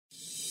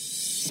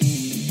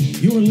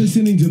You're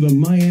listening to the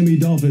Miami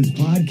Dolphins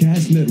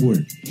Podcast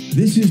Network.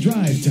 This is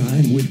Drive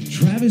Time with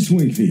Travis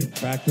Wingfield.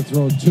 Back to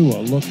throw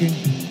Tua, looking,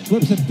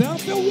 flips it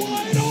downfield,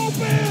 wide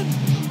open!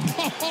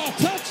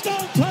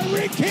 Touchdown,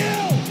 Tyreek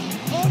Hill!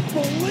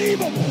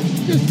 Unbelievable!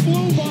 Just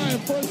flew by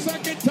him for a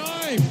second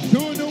time.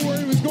 Tua knew where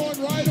he was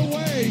going right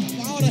away.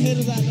 All the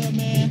haters out there,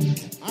 man.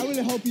 I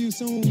really hope you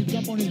soon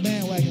jump on his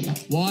bandwagon.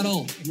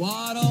 Waddle.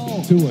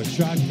 Tua,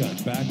 shotgun,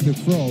 back to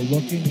throw,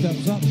 looking,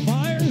 steps up,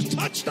 fires,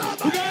 touchdown!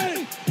 You got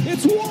it!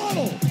 It's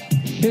Waddle!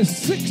 His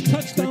sixth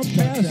touchdown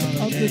pass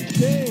of the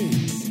day.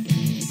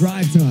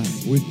 Drive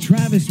Time with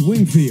Travis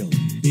Wingfield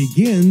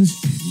begins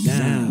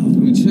now. Let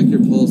me check your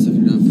pulse if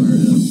you're not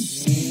fired up.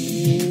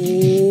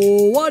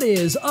 What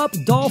is up,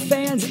 Dolph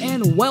fans,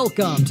 and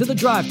welcome to the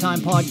Drive Time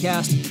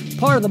Podcast,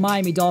 part of the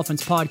Miami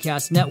Dolphins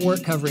Podcast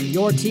Network, covering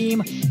your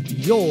team,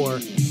 your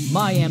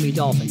Miami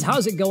Dolphins.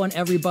 How's it going,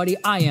 everybody?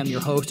 I am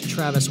your host,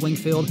 Travis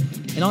Wingfield,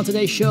 and on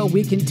today's show,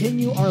 we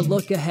continue our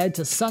look ahead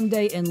to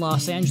Sunday in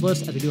Los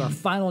Angeles as we do our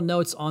final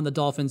notes on the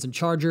Dolphins and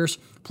Chargers.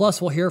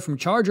 Plus, we'll hear from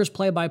Chargers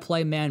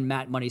play-by-play man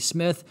Matt Money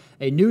Smith,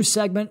 a new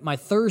segment, My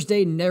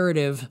Thursday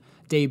Narrative,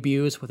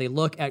 debuts with a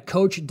look at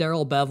Coach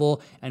Darrell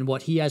Bevell and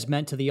what he has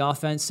meant to the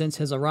offense since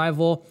his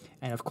arrival.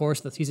 And of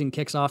course, the season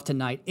kicks off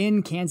tonight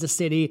in Kansas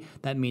City.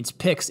 That means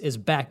Picks is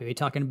back. We'll be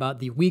talking about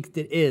the week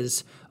that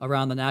is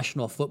around the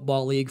National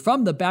Football League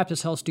from the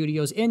Baptist Health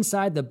Studios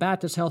inside the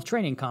Baptist Health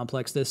Training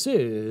Complex. This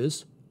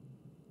is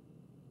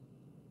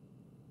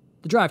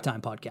the Drive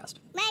Time Podcast.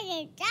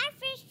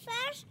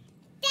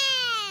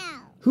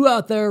 Who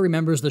out there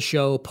remembers the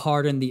show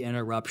Pardon the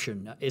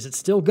Interruption? Is it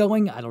still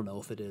going? I don't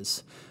know if it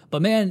is.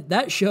 But man,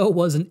 that show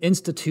was an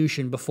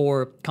institution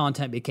before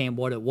content became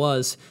what it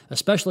was,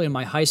 especially in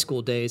my high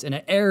school days. And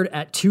it aired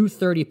at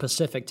 2:30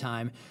 Pacific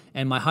time.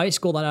 And my high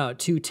school let out at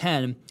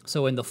 2:10.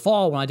 So in the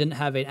fall, when I didn't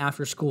have an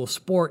after-school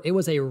sport, it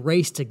was a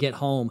race to get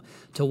home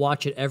to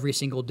watch it every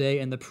single day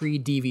in the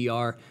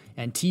pre-DVR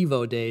and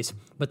TiVo days.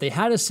 But they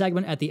had a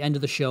segment at the end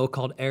of the show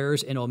called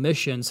Errors and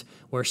Omissions,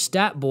 where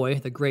Stat Boy,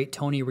 the great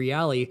Tony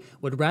Reale,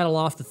 would rattle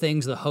off the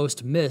things the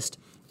host missed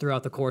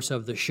throughout the course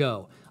of the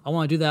show. I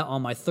want to do that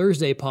on my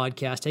Thursday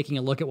podcast, taking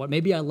a look at what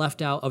maybe I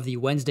left out of the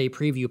Wednesday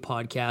preview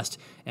podcast.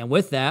 And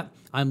with that,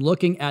 I'm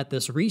looking at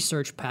this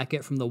research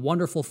packet from the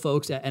wonderful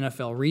folks at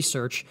NFL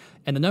Research.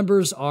 And the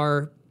numbers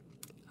are,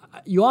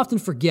 you often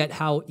forget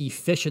how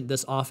efficient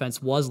this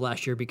offense was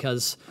last year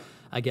because,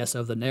 I guess,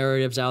 of the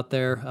narratives out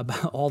there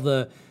about all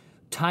the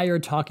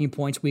tired talking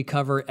points we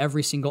cover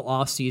every single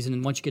offseason.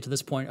 And once you get to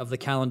this point of the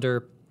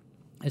calendar,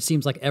 it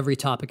seems like every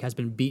topic has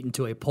been beaten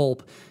to a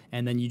pulp,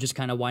 and then you just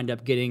kind of wind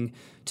up getting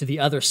to the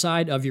other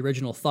side of your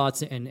original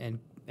thoughts and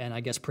I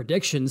guess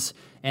predictions.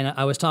 And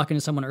I was talking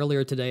to someone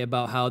earlier today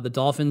about how the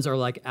Dolphins are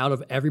like out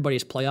of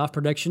everybody's playoff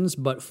predictions,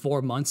 but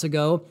 4 months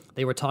ago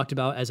they were talked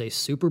about as a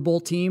Super Bowl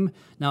team.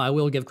 Now I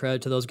will give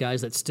credit to those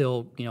guys that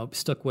still,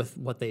 stuck with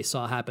what they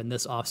saw happen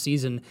this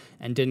offseason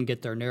and didn't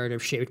get their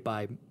narrative shaped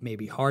by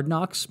maybe Hard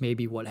Knocks,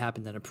 maybe what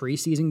happened in a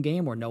preseason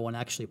game where no one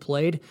actually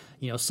played.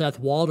 Seth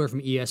Walder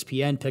from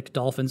ESPN picked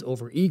Dolphins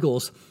over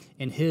Eagles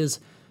in his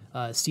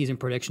season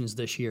predictions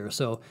this year.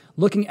 So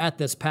looking at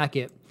this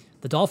packet,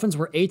 the Dolphins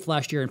were 8th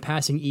last year in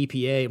passing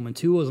EPA, and when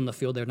Tua was on the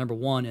field, they were number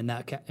 1 in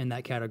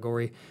that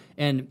category.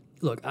 And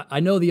look, I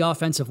know the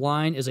offensive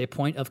line is a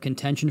point of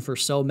contention for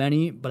so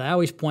many, but I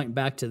always point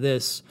back to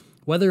this.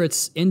 Whether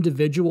it's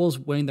individuals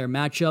winning their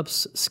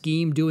matchups,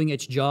 scheme doing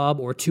its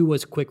job, or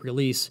Tua's quick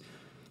release,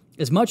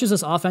 as much as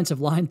this offensive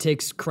line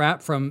takes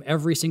crap from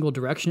every single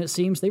direction, it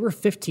seems, they were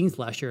 15th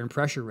last year in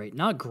pressure rate.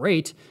 Not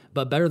great,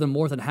 but better than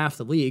more than half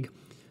the league.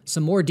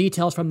 Some more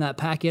details from that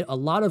packet, a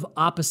lot of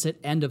opposite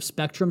end of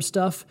spectrum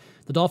stuff.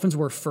 The Dolphins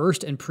were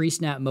first in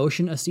pre-snap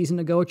motion a season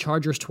ago,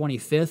 Chargers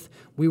 25th.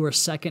 We were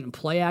second in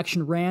play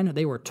action ran.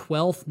 They were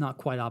 12th, not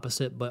quite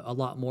opposite, but a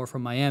lot more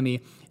from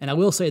Miami. And I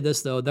will say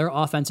this, though, their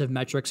offensive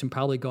metrics can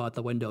probably go out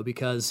the window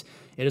because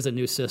it is a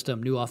new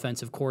system, new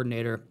offensive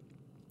coordinator.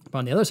 But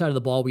on the other side of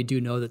the ball, we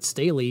do know that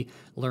Staley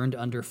learned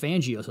under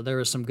Fangio, so there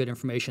is some good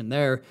information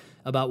there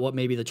about what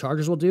maybe the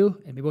Chargers will do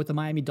and maybe what the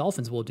Miami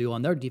Dolphins will do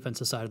on their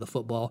defensive side of the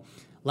football.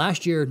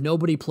 Last year,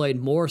 nobody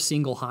played more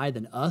single high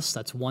than us.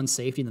 That's one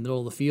safety in the middle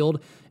of the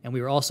field, and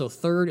we were also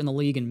 3rd in the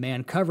league in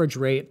man coverage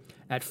rate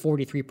at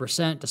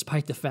 43%,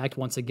 despite the fact,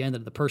 once again,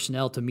 that the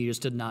personnel to me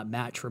just did not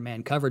match for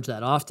man coverage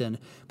that often.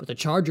 But the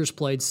Chargers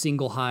played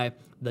single high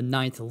the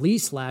 9th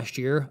least last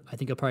year. I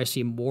think you'll probably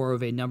see more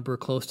of a number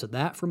close to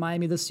that for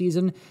Miami this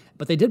season.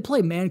 But they did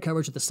play man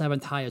coverage at the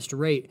 7th highest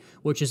rate,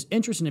 which is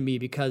interesting to me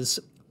because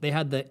they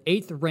had the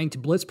 8th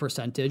ranked blitz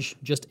percentage,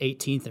 just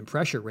 18th in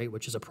pressure rate,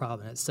 which is a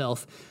problem in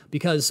itself,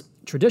 because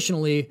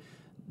traditionally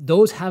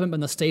those haven't been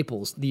the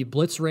staples, the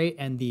blitz rate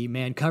and the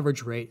man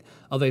coverage rate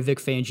of a Vic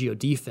Fangio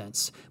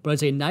defense. But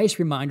it's a nice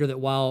reminder that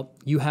while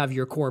you have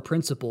your core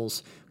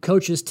principles,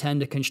 coaches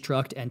tend to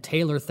construct and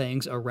tailor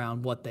things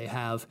around what they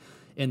have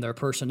in their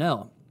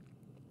personnel.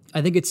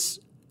 I think it's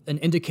an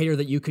indicator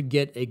that you could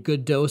get a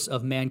good dose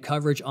of man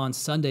coverage on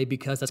Sunday,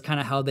 because that's kind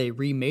of how they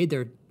remade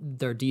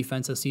their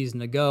defense a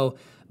season ago,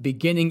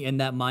 beginning in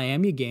that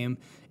Miami game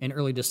in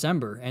early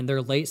December. And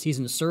their late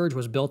season surge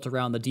was built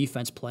around the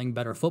defense playing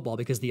better football,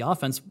 because the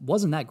offense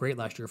wasn't that great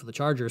last year for the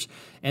Chargers.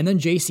 And then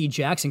J.C.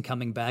 Jackson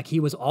coming back, he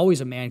was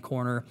always a man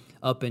corner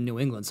up in New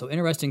England. So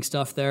interesting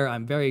stuff there.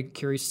 I'm very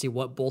curious to see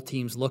what both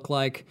teams look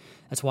like.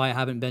 That's why I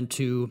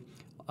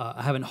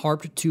haven't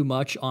harped too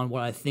much on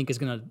what I think is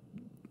going to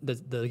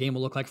the game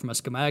will look like from a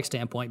schematic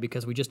standpoint,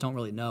 because we just don't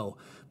really know.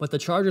 But the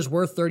Chargers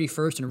were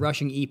 31st in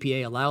rushing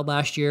EPA allowed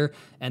last year,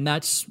 and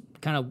that's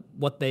kind of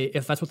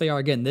if that's what they are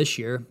again this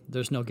year,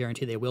 there's no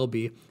guarantee they will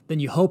be, then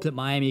you hope that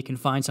Miami can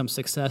find some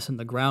success in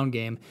the ground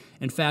game.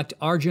 In fact,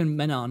 Arjun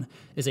Menon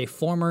is a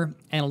former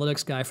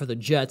analytics guy for the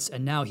Jets,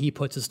 and now he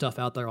puts his stuff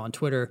out there on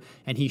Twitter,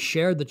 and he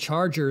shared the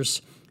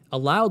Chargers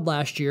allowed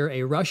last year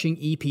a rushing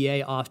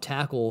EPA off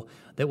tackle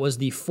that was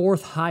the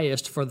fourth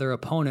highest for their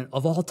opponent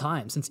of all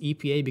time since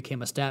EPA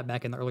became a stat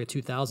back in the early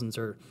 2000s,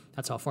 or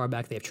that's how far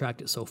back they've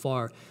tracked it so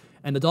far.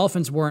 And the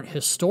Dolphins weren't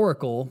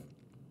historical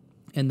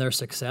in their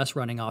success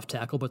running off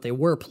tackle, but they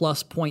were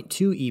plus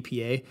 0.2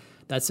 EPA.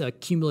 That's a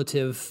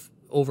cumulative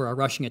over a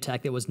rushing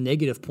attack that was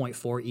negative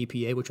 0.4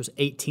 EPA, which was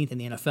 18th in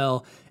the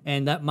NFL.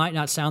 And that might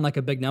not sound like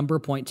a big number,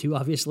 0.2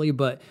 obviously,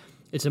 but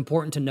it's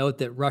important to note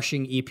that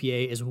rushing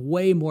EPA is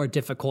way more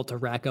difficult to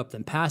rack up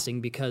than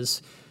passing,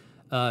 because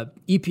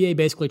EPA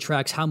basically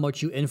tracks how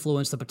much you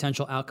influence the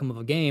potential outcome of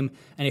a game,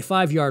 and a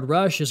 5-yard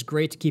rush is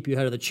great to keep you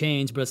ahead of the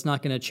chains, but it's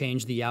not going to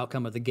change the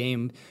outcome of the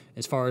game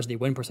as far as the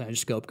win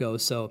percentage scope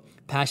goes. So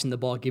passing the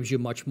ball gives you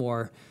much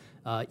more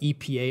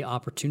EPA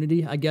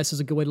opportunity, I guess is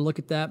a good way to look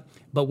at that.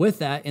 But with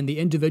that, in the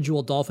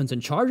individual Dolphins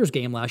and Chargers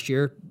game last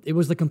year, it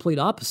was the complete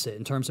opposite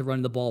in terms of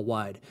running the ball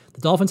wide.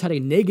 The Dolphins had a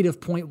negative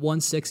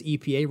 0.16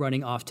 EPA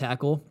running off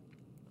tackle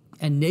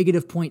and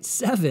negative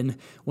 0.7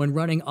 when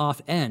running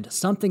off end.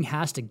 Something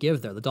has to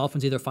give there. The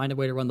Dolphins either find a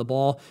way to run the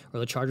ball, or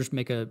the Chargers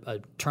make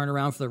a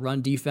turnaround for the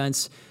run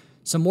defense.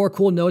 Some more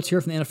cool notes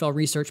here from the NFL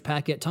research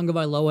packet.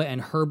 Tagovailoa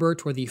and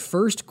Herbert were the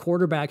first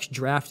quarterbacks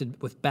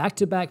drafted with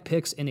back-to-back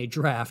picks in a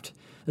draft.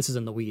 This is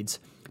in the weeds.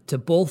 To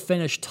both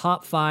finish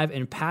top 5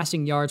 in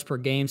passing yards per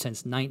game since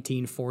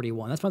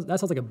 1941. That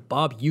sounds like a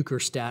Bob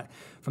Uecker stat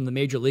from the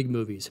Major League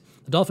movies.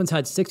 The Dolphins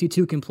had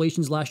 62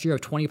 completions last year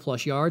of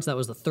 20-plus yards. That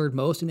was the third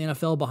most in the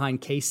NFL behind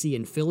KC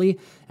and Philly,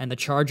 and the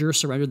Chargers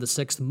surrendered the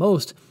sixth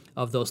most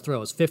of those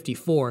throws,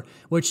 54,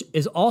 which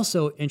is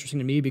also interesting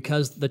to me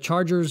because the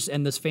Chargers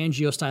and this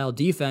Fangio-style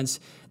defense,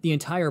 the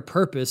entire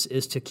purpose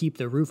is to keep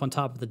the roof on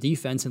top of the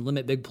defense and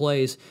limit big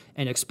plays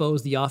and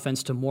expose the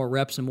offense to more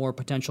reps and more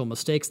potential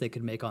mistakes they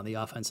could make on the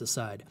offensive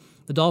side.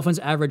 The Dolphins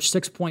averaged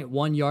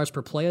 6.1 yards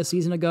per play a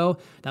season ago.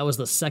 That was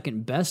the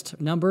second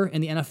best number in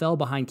the NFL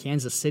behind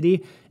Kansas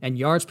City. And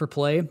yards per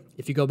play,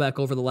 if you go back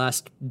over the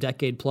last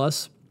decade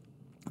plus,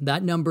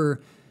 that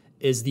number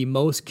is the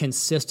most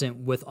consistent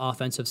with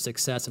offensive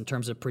success in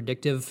terms of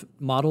predictive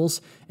models.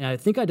 And I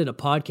think I did a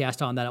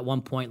podcast on that at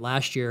one point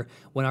last year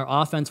when our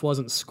offense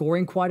wasn't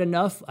scoring quite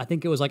enough. I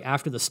think it was like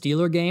after the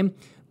Steeler game,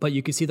 but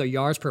you could see their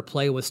yards per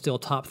play was still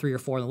top 3 or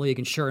 4 in the league.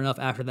 And sure enough,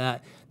 after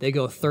that, they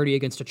go 30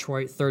 against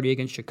Detroit, 30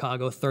 against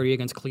Chicago, 30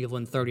 against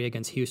Cleveland, 30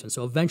 against Houston.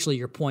 So eventually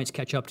your points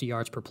catch up to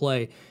yards per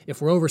play.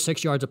 If we're over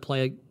 6 yards a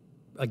play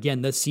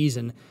again this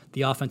season,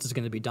 the offense is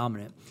going to be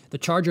dominant. The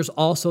Chargers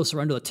also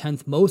surrender the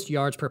 10th most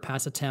yards per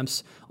pass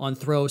attempts on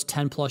throws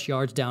 10-plus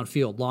yards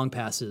downfield, long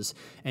passes.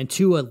 And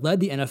Tua led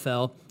the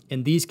NFL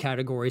in these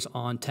categories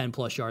on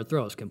 10-plus yard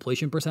throws.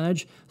 Completion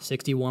percentage,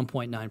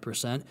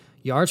 61.9%.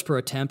 Yards per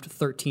attempt,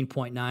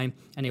 13.9.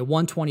 And a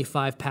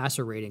 125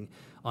 passer rating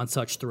on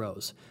such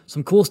throws.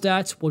 Some cool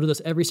stats. We'll do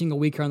this every single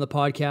week here on the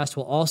podcast.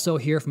 We'll also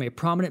hear from a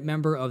prominent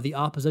member of the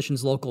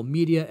opposition's local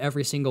media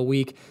every single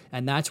week,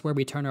 and that's where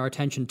we turn our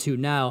attention to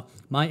now,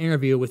 my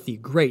interview with the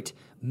great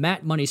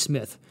Matt Money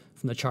Smith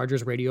from the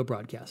Chargers radio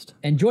broadcast.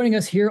 And joining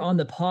us here on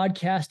the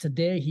podcast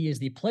today, he is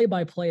the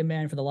play-by-play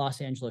man for the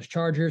Los Angeles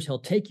Chargers. He'll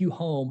take you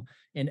home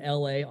in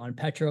LA on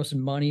Petros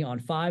and Money on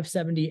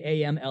 570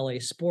 AM LA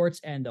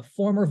Sports, and the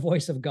former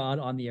voice of God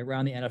on the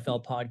Around the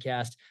NFL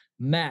podcast,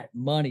 Matt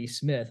Money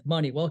Smith.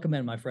 Money, welcome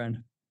in, my friend.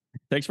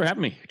 Thanks for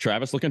having me,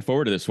 Travis. Looking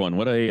forward to this one.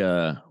 What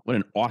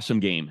an awesome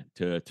game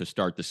to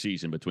start the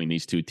season between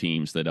these two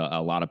teams that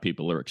a lot of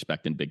people are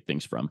expecting big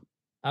things from.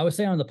 I was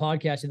saying on the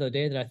podcast the other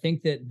day that I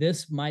think that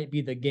this might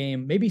be the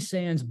game, maybe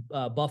sans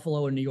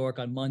Buffalo and New York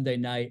on Monday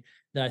night,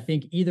 that I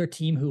think either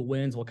team who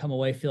wins will come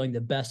away feeling the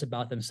best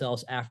about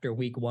themselves after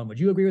week one. Would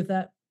you agree with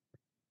that?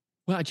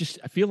 Well,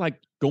 I feel like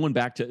going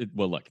back to,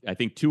 look, I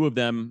think two of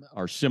them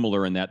are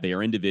similar in that they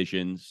are in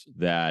divisions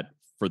that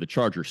for the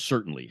Chargers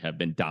certainly have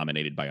been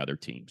dominated by other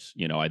teams.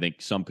 You know, I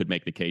think some could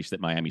make the case that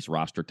Miami's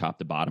roster top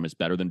to bottom is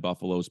better than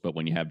Buffalo's, but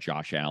when you have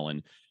Josh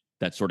Allen,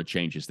 that sort of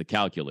changes the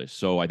calculus.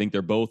 So I think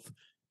they're both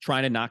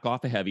trying to knock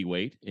off a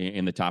heavyweight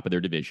in the top of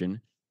their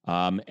division.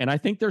 And I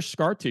think there's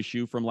scar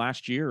tissue from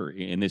last year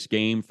in this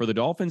game for the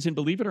Dolphins. And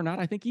believe it or not,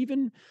 I think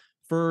even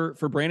for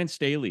Brandon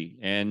Staley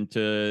and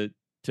to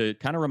to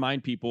kind of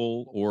remind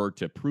people or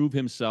to prove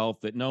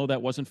himself that no,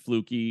 that wasn't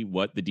fluky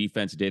what the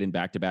defense did in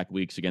back-to-back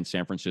weeks against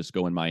San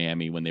Francisco and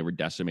Miami when they were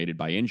decimated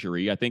by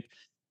injury. I think,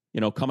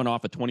 coming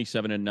off a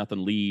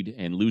 27-0 lead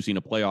and losing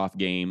a playoff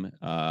game,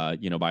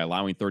 by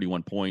allowing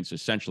 31 points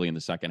essentially in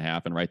the second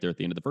half and right there at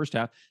the end of the first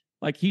half,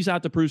 like he's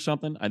out to prove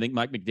something. I think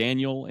Mike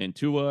McDaniel and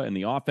Tua and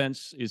the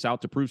offense is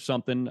out to prove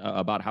something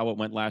about how it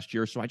went last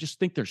year. So I just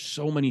think there's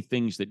so many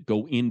things that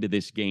go into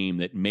this game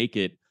that make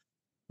it,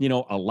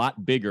 a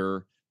lot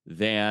bigger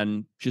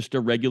than just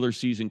a regular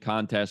season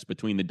contest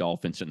between the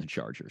Dolphins and the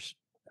Chargers.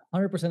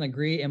 100%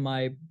 agree. In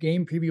my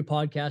game preview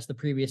podcast the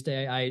previous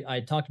day, I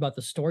talked about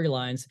the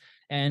storylines,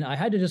 and I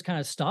had to just kind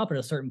of stop at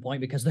a certain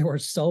point because there were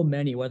so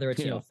many, whether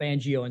it's,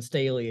 Fangio and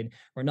Staley and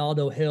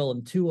Ronaldo Hill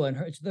and Tua,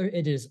 and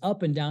it is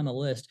up and down the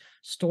list,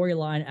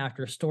 storyline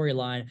after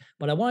storyline.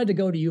 But I wanted to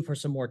go to you for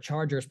some more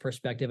Chargers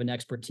perspective and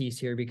expertise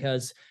here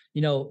because,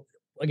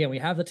 again, we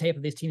have the tape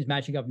of these teams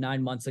matching up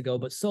 9 months ago,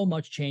 but so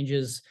much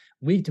changes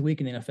week to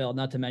week in the NFL,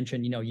 not to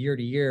mention, year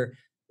to year.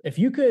 If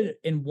you could,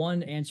 in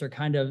one answer,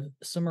 kind of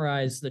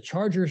summarize the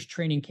Chargers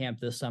training camp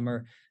this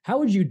summer, how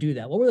would you do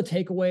that? What were the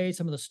takeaways,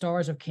 some of the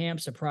stars of camp,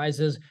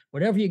 surprises,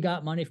 whatever you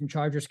got money from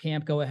Chargers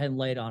camp, go ahead and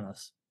lay it on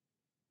us.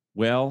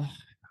 Well,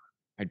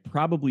 I'd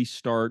probably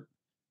start,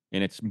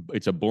 and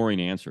it's a boring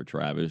answer,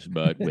 Travis,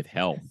 but with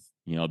health.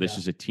 This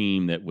is a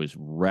team that was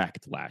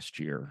wrecked last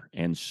year.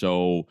 And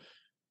so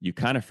you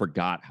kind of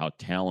forgot how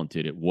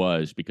talented it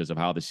was because of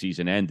how the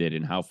season ended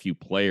and how few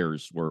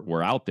players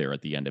were out there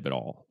at the end of it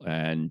all.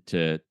 And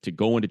to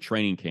go into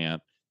training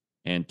camp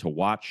and to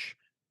watch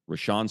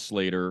Rashawn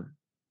Slater,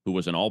 who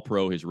was an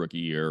All-Pro his rookie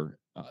year,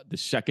 the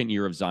second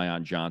year of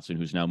Zion Johnson,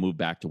 who's now moved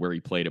back to where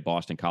he played at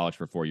Boston College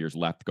for 4 years,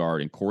 left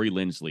guard, and Corey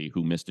Linsley,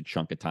 who missed a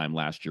chunk of time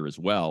last year as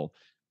well,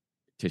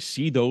 to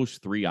see those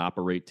three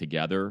operate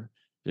together,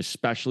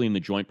 especially in the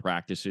joint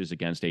practices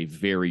against a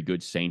very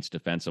good Saints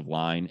defensive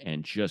line,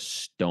 and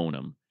just stone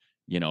them,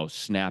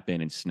 snap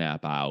in and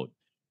snap out.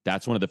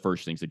 That's one of the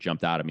first things that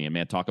jumped out at me. And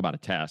man, talk about a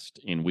test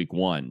in week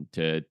one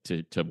to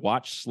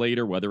watch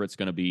Slater, whether it's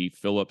going to be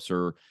Phillips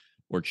or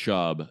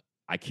Chubb.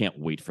 I can't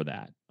wait for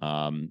that.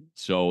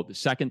 So the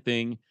second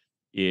thing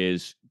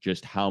is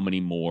just how many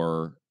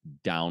more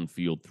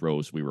downfield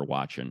throws we were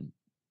watching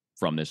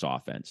from this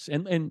offense.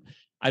 And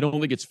I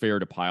don't think it's fair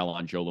to pile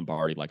on Joe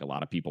Lombardi like a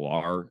lot of people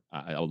are.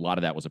 A lot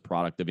of that was a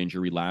product of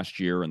injury last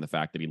year and the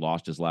fact that he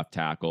lost his left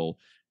tackle,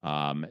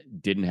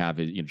 didn't have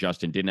his,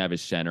 Justin didn't have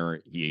his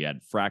center. He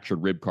had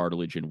fractured rib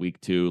cartilage in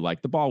week 2.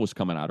 Like the ball was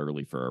coming out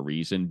early for a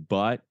reason,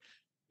 but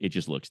it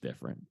just looks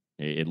different.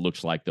 It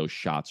looks like those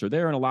shots are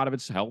there, and a lot of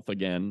it's health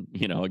again.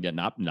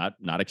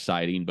 Not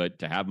exciting, but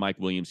to have Mike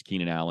Williams,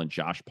 Keenan Allen,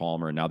 Josh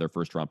Palmer, and now their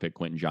first round pick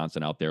Quentin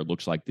Johnson out there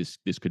looks like this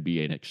could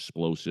be an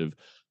explosive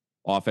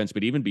offense.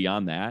 But even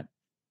beyond that,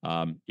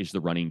 is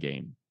the running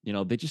game.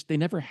 They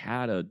never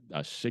had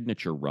a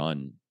signature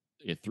run.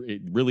 It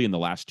really in the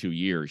last 2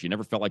 years, you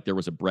never felt like there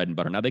was a bread and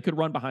butter. Now they could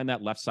run behind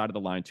that left side of the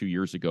line 2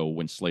 years ago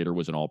when Slater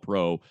was an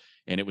All-Pro,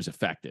 and it was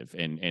effective.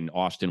 And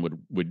Austin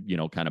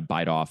would kind of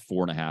bite off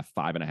 4.5,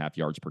 5.5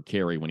 yards per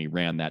carry when he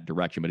ran that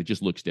direction. But it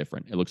just looks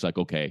different. It looks like,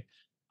 okay,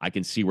 I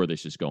can see where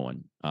this is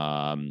going.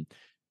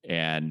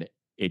 And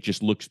it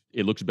just looks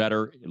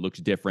better. It looks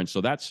different. So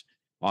that's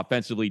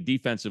offensively.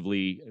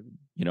 Defensively,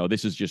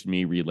 this is just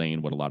me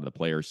relaying what a lot of the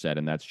players said,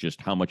 and that's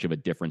just how much of a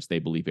difference they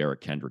believe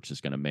Eric Kendricks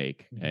is going to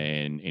make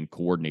and in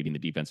coordinating the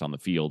defense on the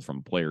field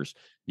from players,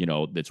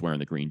 that's wearing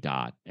the green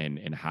dot,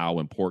 and how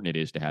important it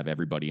is to have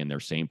everybody in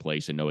their same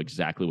place and know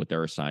exactly what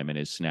their assignment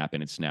is, snap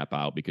in and snap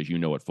out, because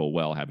it full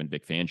well having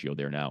Vic Fangio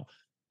there now.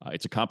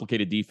 It's a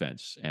complicated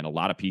defense, and a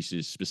lot of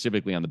pieces,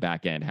 specifically on the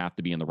back end, have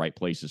to be in the right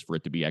places for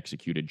it to be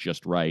executed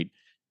just right,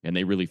 and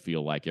they really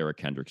feel like Eric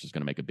Kendricks is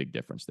going to make a big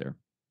difference there.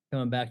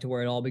 Coming back to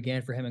where it all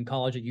began for him in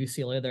college at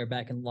UCLA, there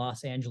back in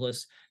Los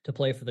Angeles to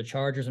play for the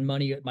Chargers and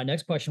money. My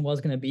next question was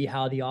going to be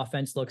how the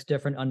offense looks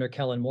different under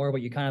Kellen Moore,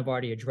 but you kind of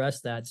already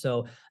addressed that.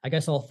 So I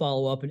guess I'll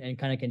follow up and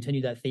kind of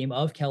continue that theme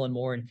of Kellen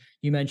Moore. And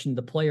you mentioned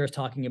the players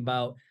talking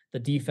about the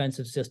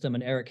defensive system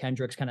and Eric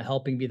Kendricks kind of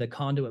helping be the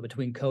conduit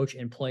between coach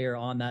and player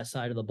on that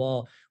side of the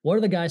ball. What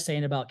are the guys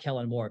saying about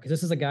Kellen Moore? Because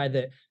this is a guy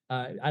that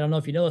I don't know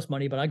if you know this,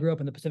 Money, but I grew up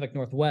in the Pacific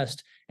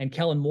Northwest, and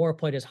Kellen Moore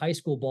played his high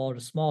school ball at a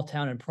small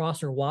town in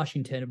Prosser,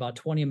 Washington, about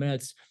 20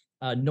 minutes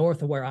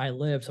north of where I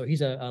live. So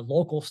he's a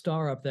local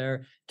star up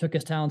there, took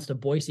his talents to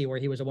Boise, where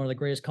he was one of the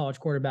greatest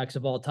college quarterbacks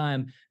of all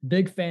time.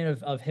 Big fan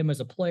of him as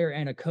a player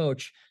and a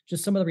coach.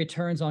 Just some of the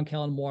returns on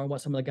Kellen Moore and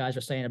what some of the guys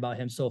are saying about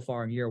him so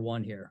far in year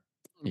one here.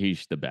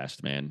 He's the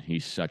best, man.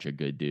 He's such a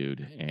good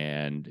dude.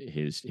 And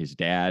his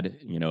dad,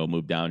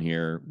 moved down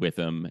here with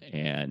him,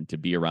 and to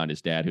be around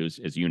his dad, who's,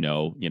 as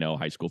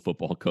high school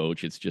football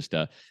coach, it's just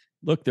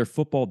look, they're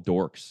football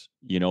dorks,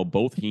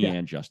 both he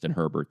and Justin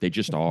Herbert. They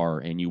just are.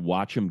 And you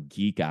watch them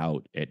geek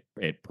out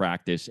at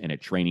practice and at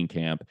training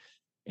camp.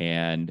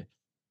 And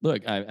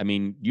look, I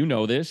mean,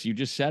 this, you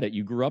just said it.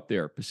 You grew up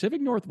there. Pacific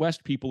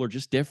Northwest people are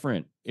just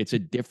different. It's a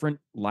different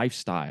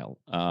lifestyle.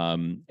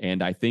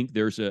 And I think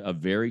there's a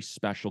very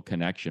special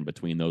connection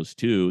between those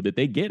two, that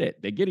they get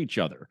it. They get each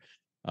other.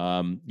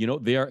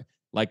 They are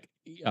like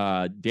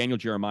Daniel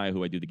Jeremiah,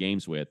 who I do the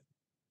games with,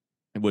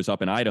 was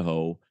up in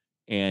Idaho.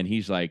 And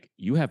he's like,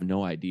 you have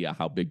no idea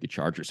how big the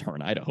Chargers are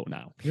in Idaho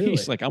now. Really?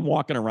 He's like, I'm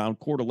walking around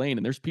Coeur d'Alene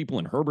and there's people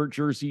in Herbert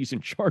jerseys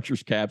and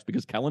Chargers caps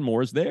because Kellen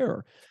Moore is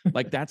there.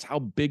 Like, that's how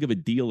big of a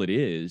deal it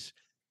is.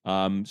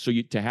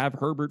 To have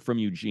Herbert from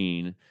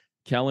Eugene,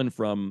 Kellen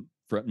from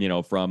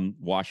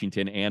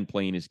Washington, and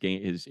playing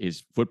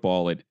his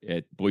football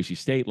at Boise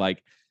State,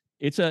 like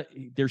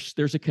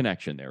there's a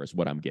connection there is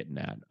what I'm getting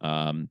at.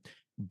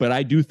 But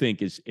I do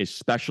think as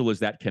special as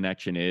that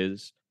connection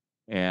is,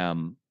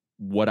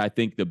 what I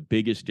think the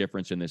biggest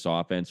difference in this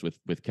offense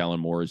with Kellen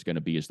Moore is going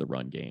to be is the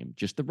run game.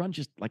 Just the run,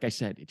 just like I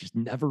said,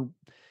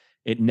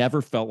 it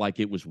never felt like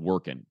it was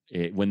working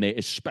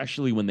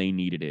especially when they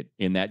needed it.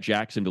 In that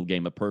Jacksonville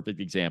game, a perfect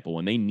example,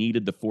 when they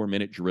needed the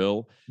 4-minute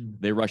drill,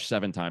 they rushed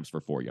 7 times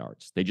for 4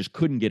 yards. They just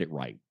couldn't get it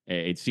right.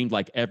 It seemed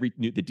like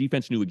the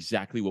defense knew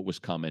exactly what was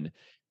coming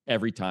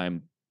every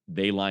time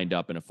they lined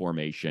up in a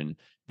formation,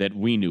 that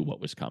we knew what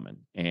was coming.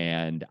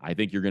 And I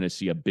think you're going to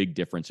see a big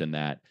difference in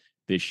that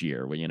this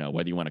year,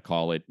 whether you want to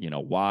call it,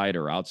 wide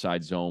or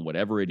outside zone,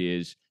 whatever it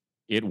is.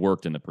 It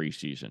worked in the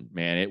preseason,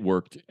 man. It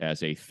worked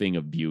as a thing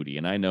of beauty.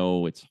 And I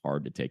know it's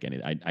hard to take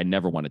anything. I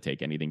never want to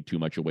take anything too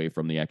much away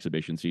from the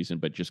exhibition season,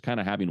 but just kind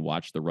of having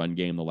watched the run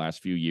game the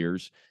last few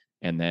years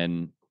and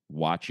then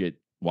watching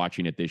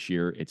it this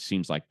year, it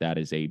seems like that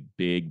is a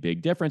big,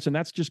 big difference. And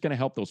that's just going to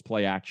help those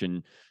play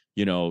action,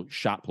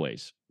 shot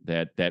plays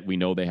that we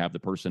know they have the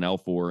personnel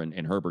for,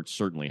 and Herbert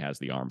certainly has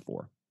the arm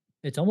for.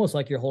 It's almost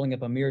like you're holding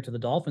up a mirror to the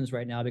Dolphins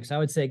right now, because I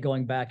would say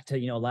going back to,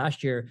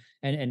 last year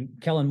and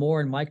Kellen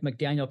Moore and Mike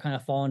McDaniel kind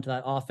of fall into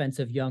that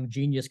offensive young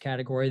genius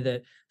category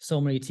that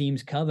so many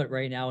teams covet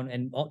right now.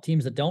 And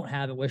teams that don't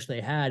have it wish they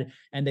had.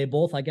 And they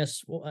both, I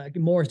guess,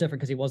 Moore is different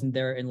because he wasn't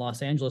there in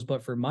Los Angeles.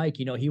 But for Mike,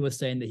 he was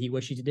saying that he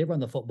wished he did run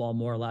the football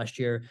more last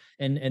year.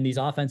 And these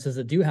offenses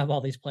that do have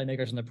all these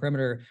playmakers in the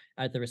perimeter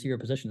at the receiver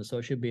position. So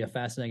it should be a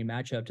fascinating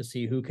matchup to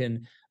see who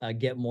can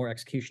get more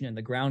execution in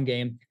the ground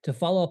game. To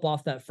follow up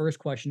off that first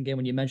question,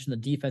 when you mentioned the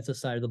defensive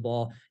side of the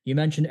ball, you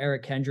mentioned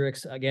Eric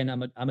Kendricks. Again,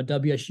 I'm a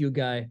WSU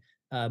guy,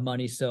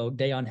 Money. So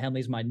Deion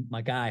Henley's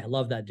my guy. I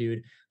love that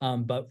dude.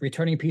 But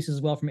returning pieces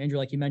as well from injury,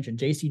 like you mentioned,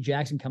 J.C.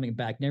 Jackson coming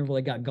back, never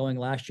really got going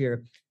last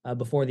year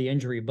before the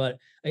injury, but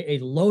a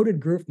loaded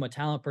group from a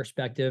talent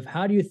perspective.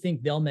 How do you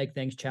think they'll make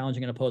things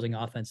challenging in opposing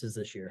offenses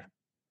this year?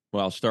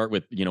 Well, I'll start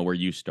with, where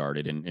you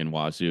started in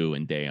Wazoo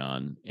and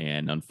Deion.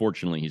 And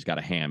unfortunately, he's got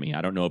a hammy.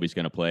 I don't know if he's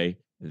going to play.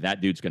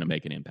 That dude's going to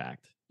make an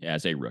impact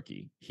as a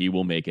rookie. He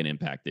will make an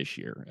impact this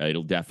year.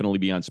 It'll definitely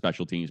be on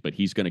special teams, but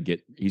he's going to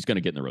get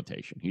in the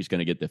rotation. He's going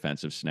to get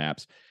defensive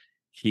snaps.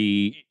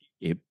 He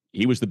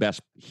was the best.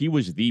 He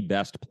was the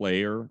best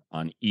player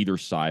on either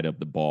side of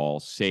the ball,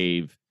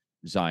 save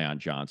Zion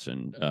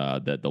Johnson,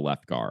 the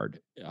left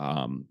guard,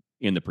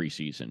 in the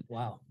preseason.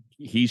 Wow.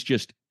 He's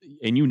just,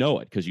 and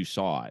it because you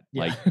saw it.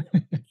 Yeah. Like,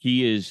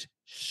 he is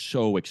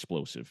so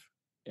explosive.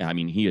 I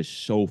mean, he is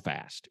so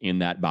fast in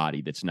that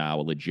body that's now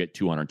a legit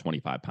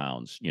 225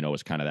 pounds,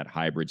 as kind of that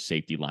hybrid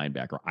safety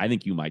linebacker. I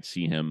think you might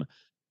see him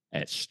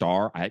at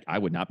star. I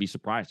would not be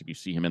surprised if you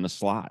see him in the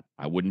slot.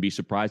 I wouldn't be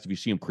surprised if you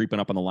see him creeping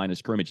up on the line of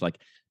scrimmage. Like,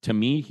 to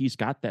me, he's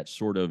got that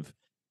sort of,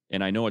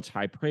 and I know it's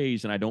high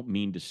praise, and I don't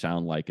mean to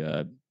sound like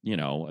a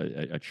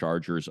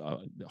Chargers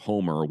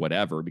homer or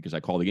whatever, because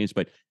I call the games,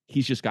 but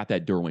he's just got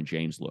that Derwin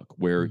James look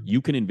where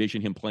you can envision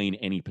him playing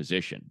any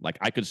position. Like,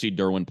 I could see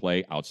Derwin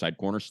play outside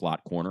corner,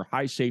 slot corner,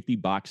 high safety,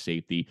 box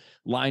safety,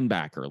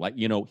 linebacker. Like,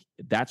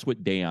 that's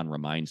what Deion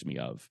reminds me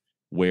of,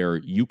 where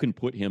you can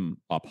put him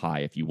up high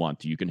if you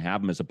want to. You can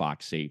have him as a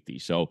box safety.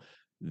 So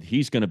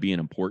he's going to be an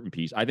important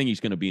piece. I think he's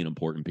going to be an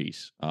important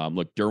piece.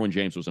 Look, Derwin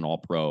James was an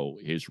all-pro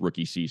his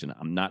rookie season.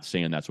 I'm not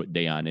saying that's what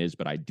Deion is,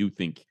 but I do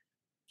think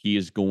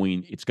it's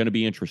going to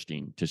be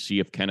interesting to see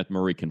if Kenneth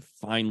Murray can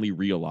finally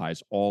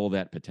realize all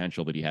that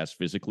potential that he has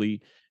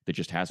physically that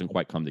just hasn't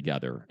quite come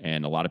together.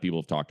 And a lot of people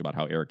have talked about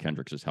how Eric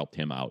Kendricks has helped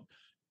him out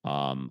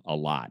a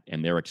lot.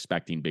 And they're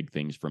expecting big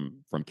things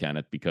from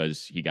Kenneth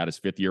because he got his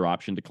 5th-year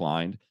option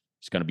declined.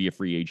 He's going to be a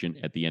free agent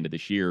at the end of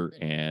this year.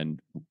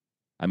 And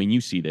I mean,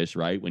 you see this,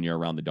 right? When you're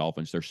around the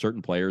Dolphins, there's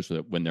certain players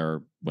that when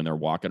they're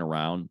walking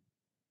around,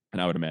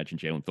 and I would imagine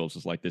Jalen Phillips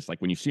is like this.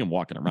 Like, when you see him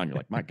walking around, you're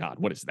like, my God,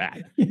 what is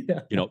that? Yeah.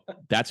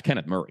 That's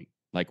Kenneth Murray.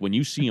 Like, when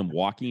you see him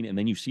walking and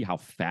then you see how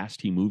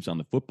fast he moves on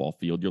the football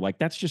field, you're like,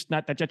 that's just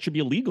not, that should be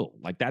illegal.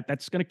 Like,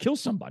 that's going to kill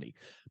somebody.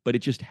 But it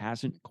just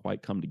hasn't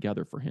quite come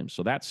together for him.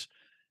 So that's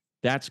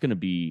going to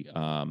be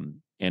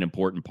an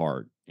important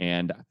part.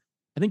 And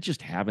I think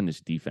just having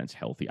this defense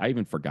healthy, I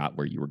even forgot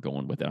where you were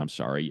going with it. I'm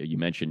sorry. You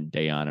mentioned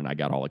Deion, and I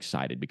got all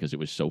excited because it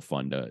was so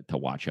fun to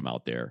watch him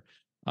out there.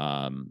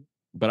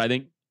 But I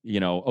think,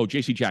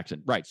 J.C.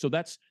 Jackson, right. So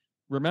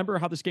remember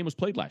how this game was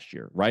played last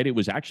year, right? It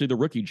was actually the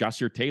rookie,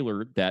 Jasir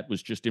Taylor, that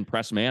was just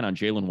impressed man on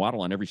Jalen Waddle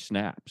on every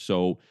snap.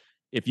 So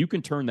if you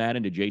can turn that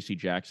into J.C.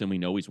 Jackson, we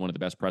know he's one of the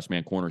best press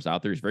man corners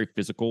out there. He's very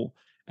physical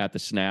at the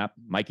snap.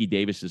 Mikey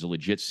Davis is a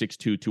legit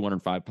 6'2",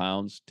 205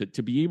 pounds.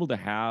 To be able to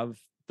have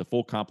the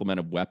full complement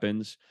of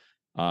weapons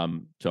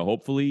to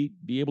hopefully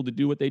be able to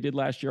do what they did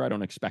last year. I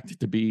don't expect it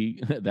to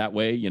be that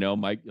way.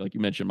 Mike, like you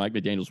mentioned, Mike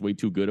McDaniel's way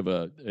too good of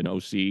an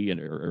OC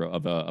or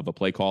of a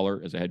play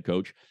caller as a head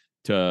coach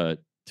to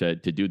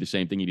do the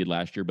same thing he did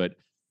last year. But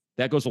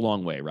that goes a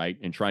long way, right?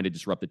 And trying to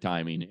disrupt the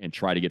timing and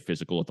try to get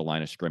physical at the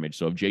line of scrimmage.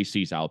 So if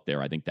JC's out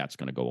there, I think that's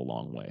going to go a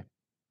long way.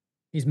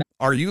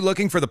 Are you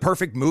looking for the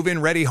perfect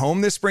move-in ready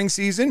home this spring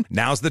season?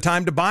 Now's the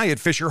time to buy at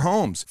Fisher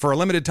Homes. For a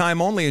limited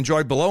time only,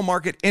 enjoy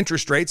below-market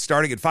interest rates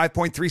starting at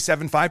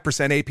 5.375%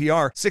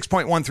 APR,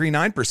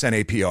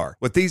 6.139% APR.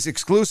 With these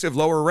exclusive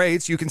lower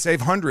rates, you can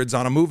save hundreds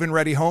on a move-in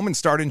ready home and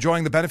start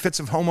enjoying the benefits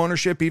of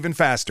homeownership even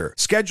faster.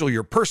 Schedule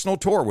your personal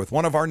tour with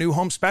one of our new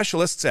home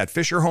specialists at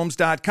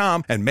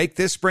FisherHomes.com and make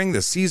this spring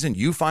the season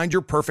you find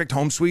your perfect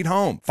home sweet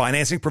home.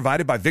 Financing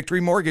provided by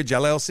Victory Mortgage,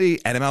 LLC,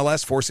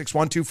 NMLS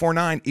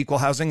 461249, Equal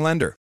Housing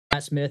Lender.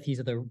 Matt Smith, he's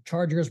the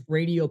Chargers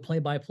radio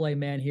play-by-play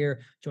man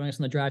here, joining us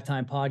on the Drive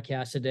Time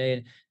podcast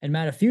today. And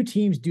Matt, a few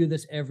teams do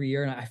this every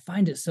year, and I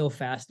find it so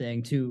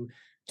fascinating to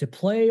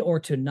play or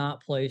to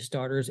not play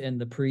starters in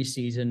the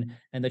preseason.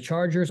 And the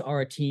Chargers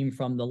are a team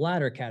from the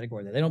latter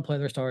category. They don't play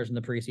their starters in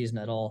the preseason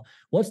at all.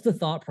 What's the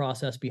thought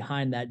process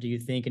behind that, do you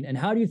think? And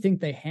how do you think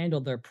they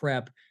handled their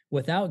prep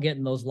without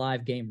getting those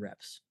live game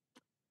reps?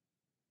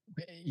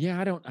 Yeah,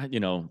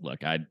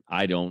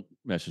 I don't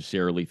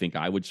necessarily think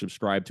I would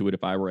subscribe to it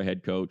if I were a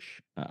head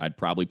coach. I'd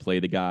probably play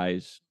the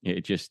guys.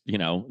 It just,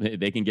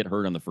 they can get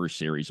hurt on the first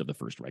series of the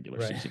first regular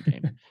season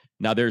game.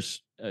 Now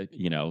there's,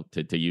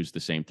 to use the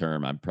same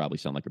term, I probably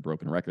sound like a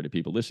broken record to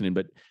people listening,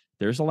 but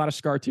there's a lot of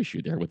scar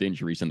tissue there with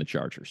injuries in the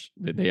Chargers.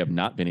 They have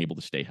not been able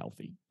to stay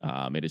healthy.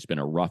 It has been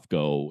a rough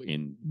go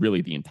in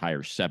really the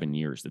entire 7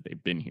 years that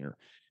they've been here.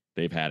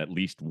 They've had at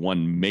least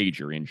one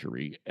major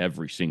injury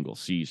every single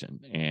season.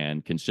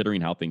 And considering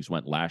how things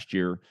went last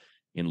year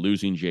in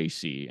losing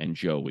JC and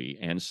Joey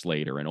and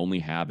Slater and only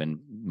having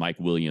Mike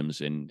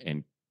Williams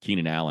and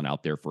Keenan Allen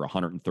out there for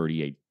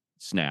 138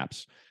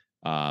 snaps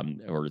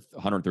or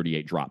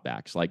 138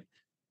 dropbacks, like,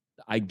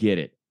 I get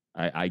it.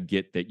 I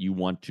get that you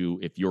want to,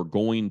 if you're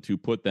going to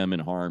put them in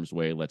harm's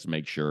way, let's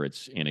make sure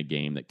it's in a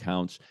game that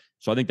counts.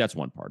 So I think that's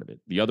one part of it.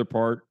 The other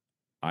part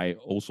I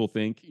also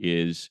think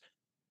is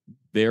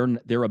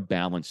they're a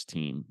balanced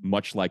team,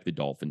 much like the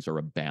Dolphins are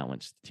a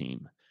balanced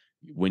team.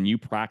 When you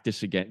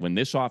practice when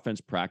this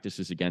offense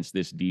practices against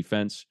this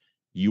defense,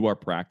 you are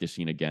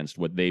practicing against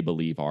what they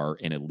believe are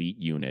an elite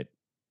unit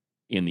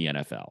in the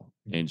NFL.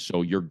 And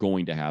so you're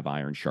going to have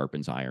iron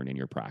sharpens iron in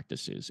your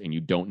practices, and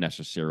you don't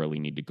necessarily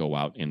need to go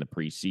out in the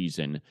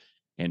preseason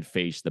and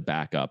face the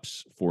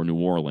backups for New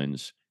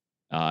Orleans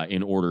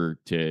in order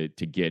to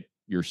get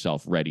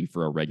yourself ready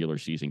for a regular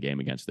season game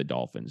against the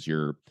Dolphins.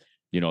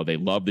 They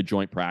love the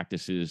joint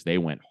practices. They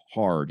went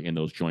hard in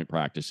those joint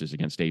practices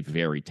against a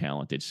very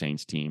talented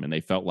Saints team, and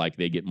they felt like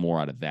they get more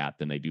out of that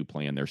than they do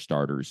playing their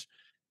starters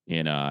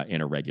in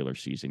a regular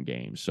season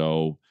game.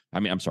 So,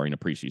 in a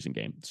preseason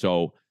game.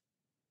 So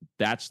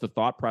that's the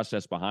thought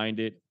process behind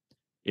it.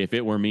 If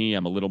it were me,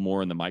 I'm a little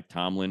more in the Mike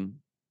Tomlin,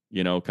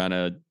 kind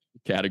of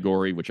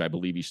category, which I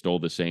believe he stole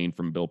the saying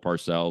from Bill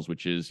Parcells,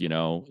 which is,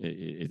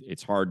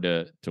 it's hard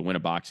to win a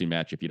boxing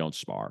match if you don't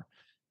spar.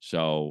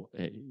 So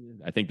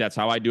I think that's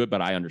how I do it,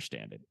 but I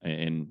understand it.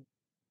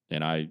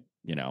 And I,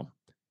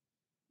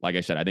 like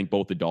I said, I think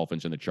both the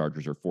Dolphins and the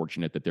Chargers are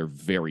fortunate that they're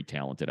very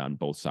talented on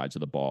both sides of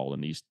the ball.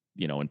 And these,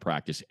 in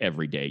practice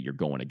every day, you're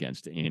going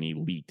against an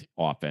elite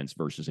offense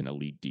versus an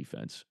elite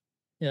defense.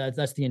 Yeah,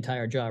 that's the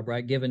entire job,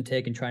 right? Give and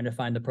take and trying to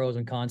find the pros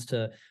and cons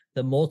to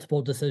the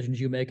multiple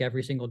decisions you make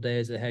every single day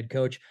as a head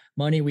coach.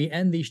 Money, we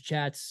end these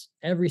chats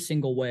every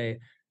single way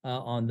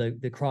on the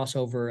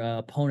crossover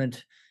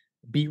opponent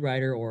beat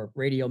writer or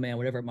radio man,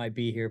 whatever it might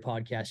be here,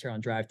 podcast here on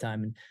Drive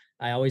Time. And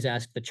I always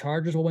ask, the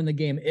Chargers will win the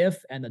game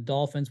if, and the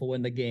Dolphins will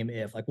win the game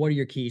if. Like, what are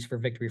your keys for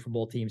victory for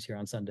both teams here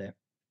on Sunday?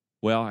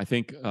 Well, I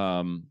think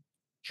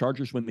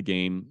Chargers win the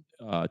game.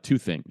 Two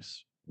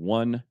things.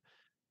 One,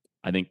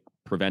 I think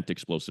prevent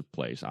explosive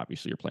plays.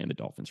 Obviously, you're playing the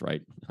Dolphins,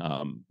 right?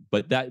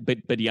 But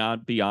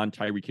beyond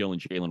Tyreek Hill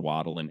and Jalen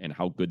Waddle and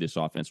how good this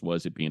offense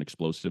was at being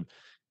explosive,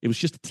 it was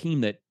just a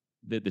team that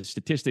the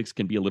statistics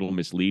can be a little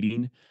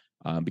misleading.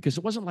 Because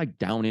it wasn't like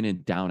down in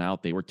and down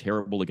out. They were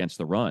terrible against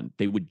the run.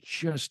 They would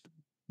just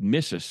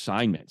miss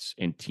assignments,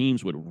 and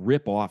teams would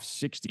rip off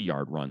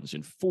 60-yard runs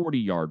and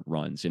 40-yard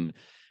runs. And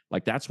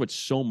like, that's what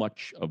so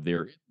much of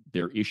their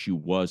issue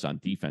was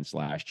on defense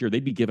last year.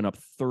 They'd be giving up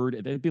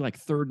they'd be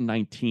like 3rd and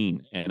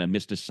 19, and a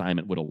missed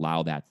assignment would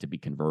allow that to be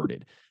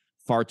converted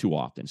far too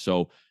often.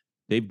 So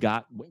they've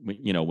got,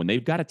 when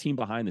they've got a team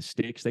behind the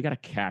sticks, they got to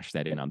cash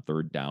that in on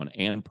 3rd down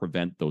and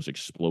prevent those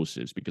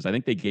explosives, because I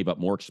think they gave up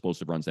more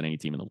explosive runs than any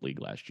team in the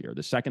league last year.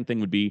 The second thing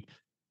would be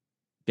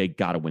they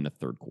got to win the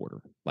 3rd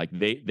quarter. Like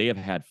they have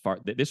had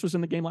this was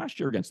in the game last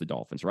year against the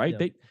Dolphins, right?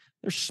 Yeah.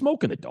 They're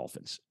smoking the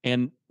Dolphins.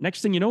 And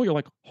next thing you know, you're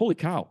like, holy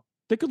cow,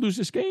 they could lose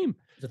this game.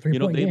 It's a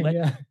 3-point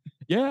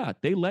game,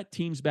 they let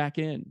teams back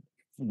in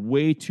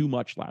way too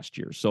much last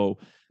year. So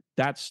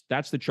that's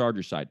the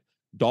Chargers side.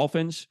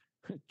 Dolphins,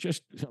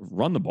 just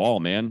run the ball,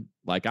 man.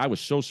 Like, I was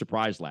so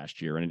surprised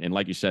last year. And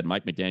like you said,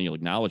 Mike McDaniel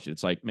acknowledged it.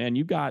 It's like, man,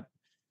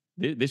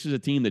 this is a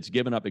team that's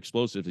given up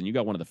explosives, and you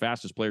got one of the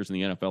fastest players in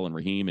the NFL in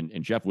Raheem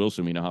and Jeff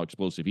Wilson. We know how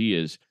explosive he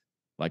is.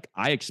 Like,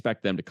 I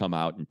expect them to come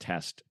out and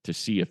test to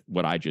see if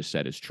what I just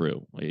said is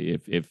true.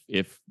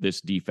 If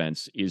this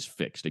defense is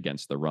fixed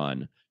against the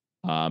run,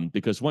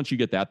 because once you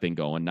get that thing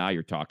going, now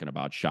you're talking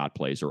about shot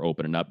plays or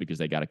opening up because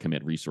they got to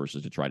commit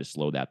resources to try to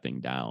slow that thing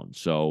down.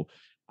 So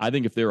I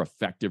think if they're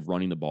effective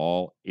running the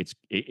ball,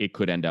 it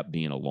could end up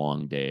being a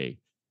long day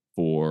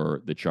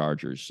for the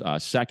Chargers.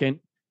 Second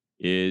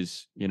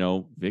is,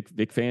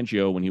 Vic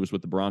Fangio when he was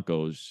with the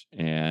Broncos,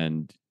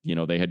 and,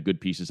 they had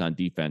good pieces on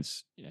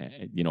defense.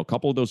 A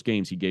couple of those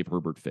games he gave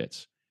Herbert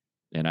fits.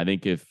 And I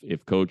think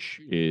if Coach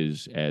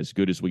is as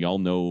good as we all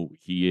know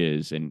he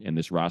is, and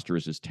this roster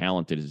is as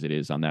talented as it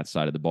is on that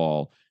side of the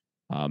ball,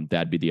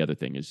 that'd be the other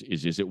thing.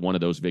 Is it one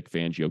of those Vic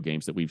Fangio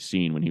games that we've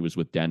seen when he was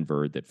with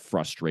Denver that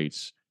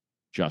frustrates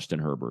Justin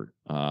Herbert?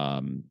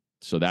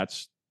 So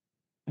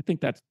I think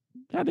that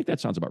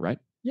sounds about right.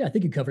 Yeah, I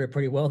think you covered it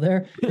pretty well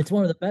there. It's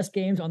one of the best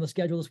games on the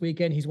schedule this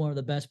weekend. He's one of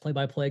the best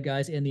play-by-play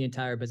guys in the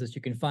entire business.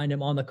 You can find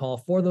him on the call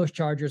for those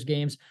Chargers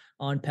games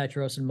on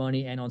Petros and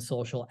Money and on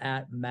social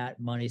at Matt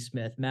Money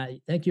Smith. Matt,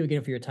 thank you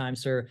again for your time,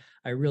 sir.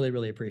 I really,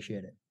 really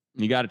appreciate it.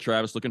 You got it,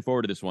 Travis. Looking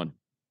forward to this one.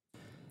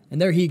 And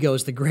there he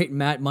goes, the great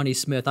Matt Money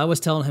Smith. I was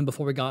telling him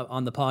before we got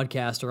on the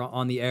podcast or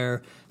on the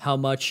air how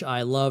much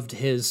I loved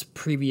his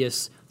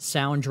previous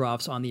sound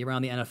drops on the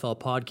Around the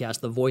NFL podcast,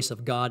 the voice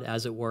of God,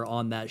 as it were,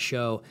 on that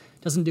show.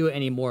 Doesn't do it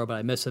anymore, but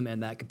I miss him in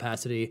that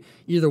capacity.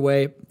 Either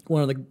way,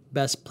 one of the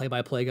best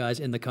play-by-play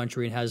guys in the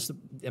country, and has,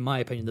 in my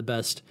opinion, the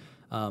best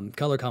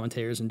color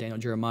commentators in Daniel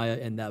Jeremiah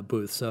in that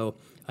booth. So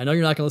I know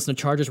you're not going to listen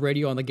to Chargers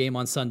radio on the game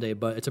on Sunday,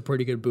 but it's a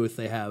pretty good booth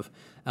they have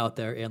out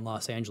there in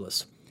Los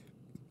Angeles.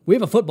 We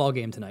have a football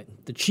game tonight.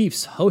 The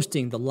Chiefs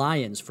hosting the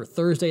Lions for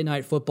Thursday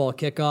night football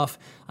kickoff.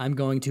 I'm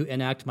going to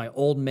enact my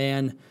old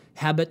man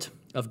habit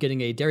of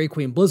getting a Dairy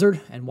Queen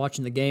Blizzard and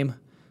watching the game,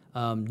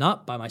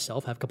 not by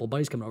myself. I have a couple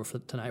buddies coming over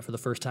tonight for the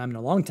first time in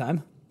a long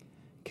time.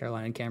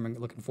 Caroline and Cameron,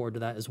 looking forward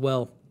to that as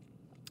well.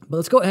 But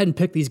let's go ahead and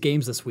pick these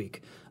games this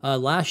week.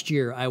 Last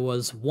year, I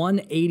was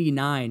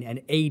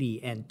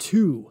 189-80 and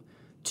two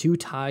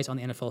ties on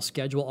the NFL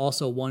schedule,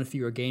 also one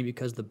fewer game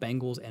because the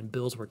Bengals and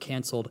Bills were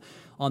canceled.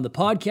 On the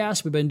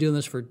podcast, we've been doing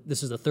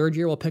this is the third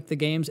year we'll pick the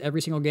games,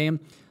 every single game.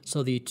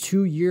 So the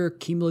 2-year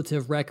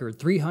cumulative record,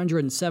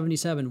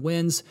 377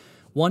 wins,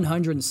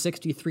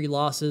 163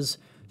 losses,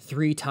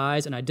 3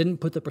 ties, and I didn't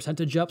put the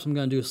percentage up, so I'm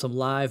going to do some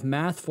live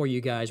math for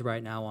you guys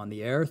right now on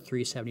the air.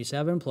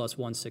 377 plus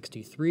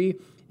 163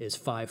 is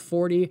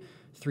 540.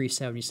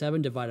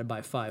 377 divided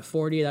by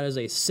 540. That is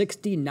a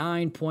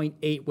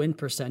 69.8 win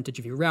percentage.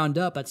 If you round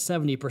up, that's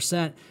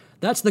 70%.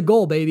 That's the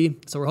goal, baby.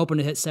 So we're hoping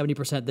to hit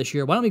 70% this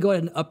year. Why don't we go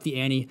ahead and up the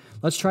ante?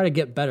 Let's try to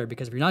get better,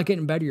 because if you're not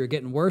getting better, you're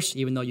getting worse,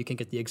 even though you can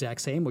get the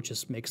exact same, which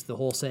just makes the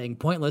whole saying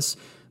pointless.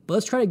 But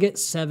let's try to get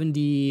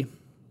 70.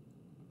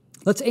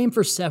 Let's aim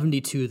for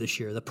 72 this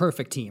year, the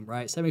perfect team,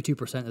 right?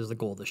 72% is the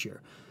goal this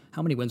year.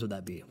 How many wins would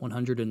that be?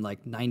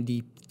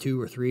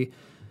 192 or 3?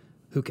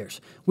 Who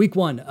cares? Week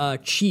 1,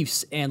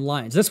 Chiefs and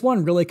Lions. This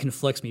one really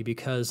conflicts me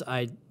because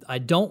I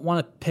don't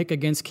want to pick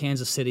against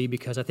Kansas City,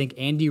 because I think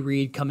Andy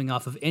Reid, coming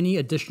off of any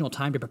additional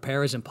time to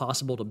prepare, is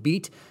impossible to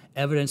beat,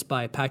 evidenced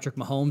by Patrick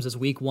Mahomes'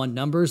 Week 1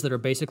 numbers that are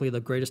basically the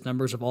greatest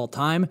numbers of all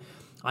time.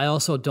 I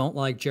also don't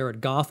like Jared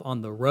Goff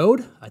on the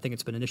road. I think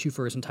it's been an issue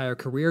for his entire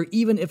career,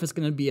 even if it's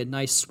going to be a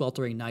nice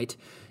sweltering night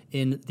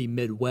in the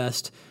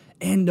Midwest.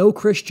 And no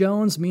Chris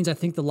Jones means I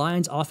think the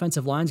Lions'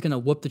 offensive line is going to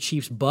whoop the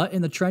Chiefs' butt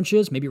in the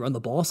trenches, maybe run the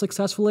ball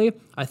successfully.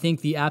 I think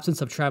the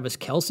absence of Travis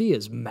Kelce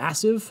is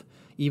massive,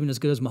 even as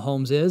good as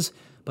Mahomes is.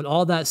 But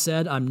all that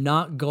said, I'm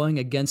not going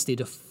against the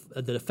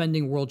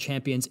defending world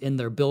champions in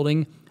their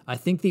building. I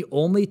think the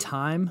only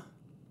time,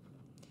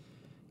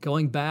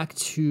 going back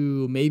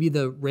to maybe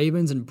the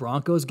Ravens and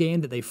Broncos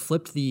game, that they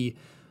flipped they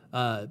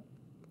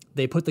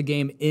put the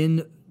game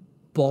in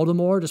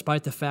Baltimore,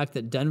 despite the fact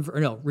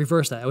that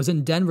reverse that. I was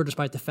in Denver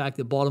despite the fact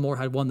that Baltimore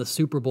had won the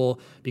Super Bowl,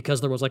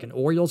 because there was like an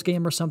Orioles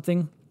game or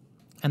something,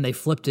 and they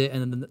flipped it,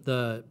 and then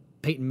the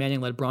Peyton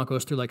Manning-led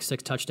Broncos threw like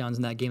 6 touchdowns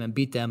in that game and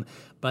beat them.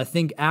 But I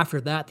think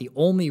after that, the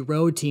only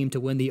road team to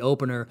win the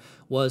opener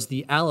was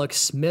the Alex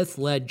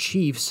Smith-led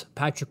Chiefs,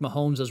 Patrick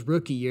Mahomes'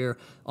 rookie year,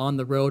 on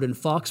the road in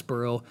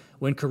Foxborough,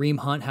 when Kareem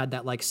Hunt had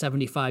that like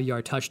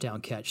 75-yard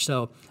touchdown catch.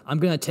 So I'm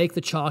going to take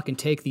the chalk and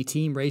take the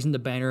team raising the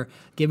banner.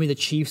 Give me the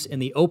Chiefs in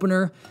the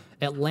opener.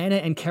 Atlanta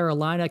and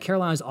Carolina.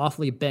 Carolina's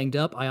awfully banged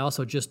up. I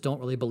also just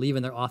don't really believe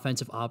in their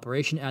offensive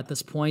operation at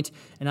this point,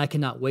 and I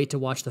cannot wait to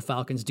watch the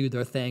Falcons do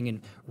their thing and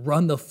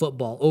run the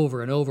football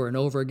over and over and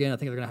over again. I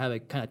think they're going to have a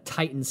kind of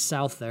Titan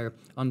South there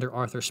under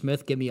Arthur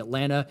Smith. Give me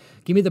Atlanta.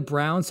 Give me the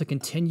Browns to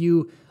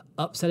continue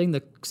upsetting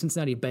the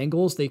Cincinnati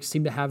Bengals. They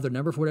seem to have their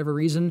number for whatever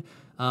reason.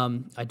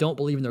 I don't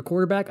believe in their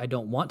quarterback. I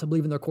don't want to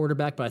believe in their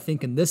quarterback, but I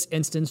think in this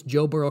instance,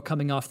 Joe Burrow,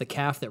 coming off the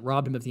calf that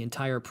robbed him of the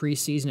entire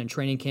preseason and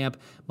training camp,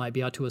 might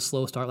be out to a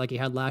slow start like he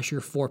had last year.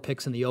 4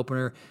 picks in the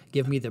opener.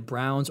 Give me the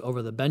Browns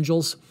over the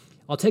Bengals.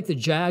 I'll take the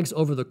Jags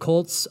over the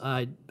Colts.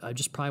 I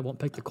just probably won't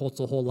pick the Colts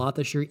a whole lot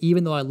this year,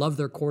 even though I love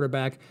their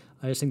quarterback.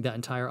 I just think that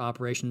entire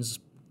operation's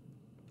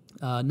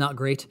not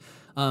great.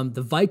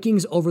 The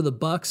Vikings over the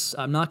Bucks.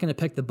 I'm not going to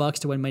pick the Bucks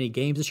to win many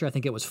games this year. I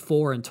think it was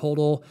 4 in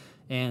total.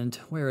 And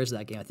where is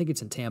that game? I think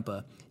it's in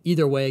Tampa.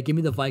 Either way, give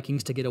me the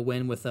Vikings to get a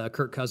win with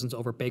Kirk Cousins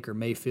over Baker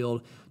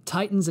Mayfield.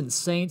 Titans and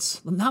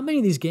Saints. Not many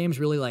of these games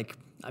really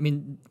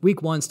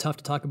week one's tough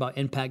to talk about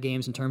impact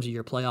games in terms of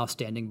your playoff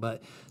standing,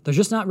 but there's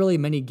just not really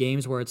many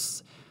games where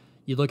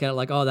you look at it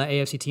like, oh, that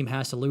AFC team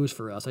has to lose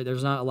for us.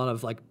 There's not a lot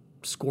of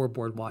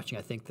scoreboard watching,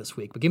 I think, this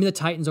week. But give me the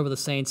Titans over the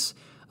Saints.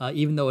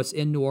 Even though it's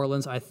in New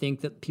Orleans, I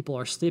think that people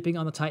are sleeping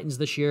on the Titans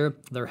this year.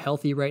 They're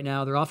healthy right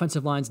now. Their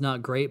offensive line's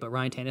not great, but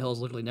Ryan Tannehill has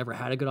literally never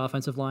had a good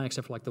offensive line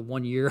except for the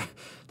 1 year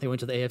they went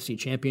to the AFC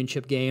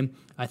Championship game.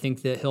 I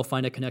think that he'll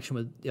find a connection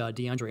with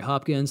DeAndre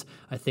Hopkins.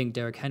 I think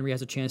Derrick Henry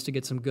has a chance to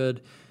get some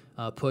good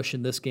push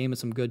in this game and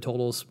some good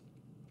totals.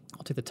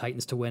 I'll take the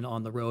Titans to win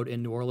on the road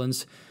in New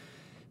Orleans.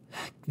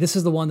 This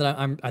is the one that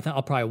I think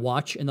I'll probably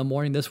watch in the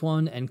morning, this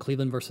one, and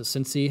Cleveland versus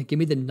Cincy. Give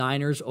me the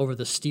Niners over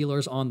the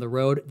Steelers on the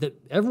road.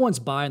 Everyone's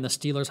buying the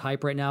Steelers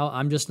hype right now.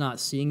 I'm just not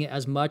seeing it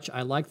as much.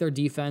 I like their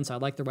defense. I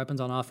like their weapons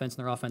on offense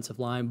and their offensive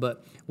line,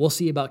 but we'll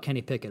see about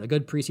Kenny Pickett. A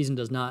good preseason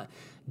does not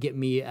get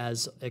me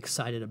as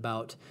excited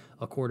about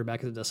a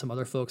quarterback as it does some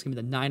other folks. Give me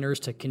the Niners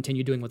to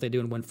continue doing what they do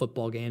and win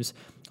football games.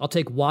 I'll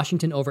take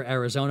Washington over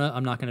Arizona.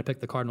 I'm not going to pick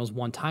the Cardinals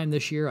one time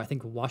this year. I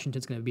think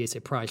Washington's going to be a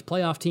surprise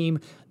playoff team.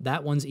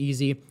 That one's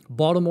easy.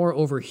 Baltimore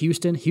over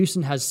Houston.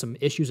 Houston has some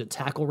issues at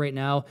tackle right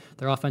now.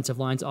 Their offensive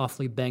line's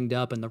awfully banged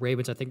up, and the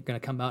Ravens, I think, are going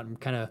to come out and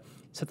kind of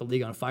set the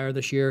league on fire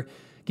this year.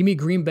 Give me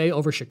Green Bay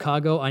over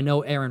Chicago. I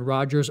know Aaron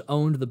Rodgers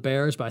owned the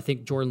Bears, but I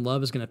think Jordan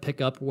Love is going to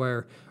pick up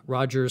where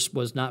Rodgers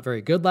was not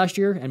very good last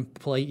year and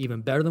play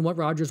even better than what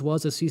Rodgers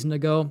was a season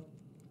ago.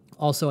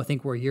 Also, I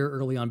think we're a year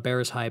early on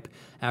Bears hype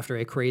after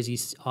a crazy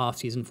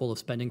offseason full of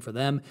spending for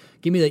them.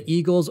 Give me the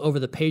Eagles over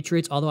the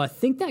Patriots, although I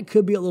think that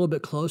could be a little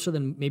bit closer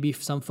than maybe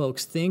some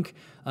folks think.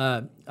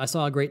 I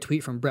saw a great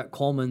tweet from Brett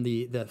Coleman,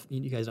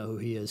 you guys know who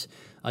he is,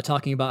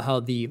 talking about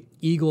how the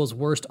Eagles'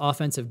 worst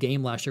offensive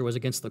game last year was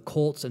against the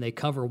Colts, and they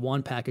cover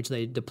one package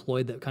they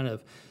deployed that kind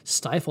of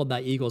stifled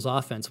that Eagles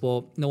offense.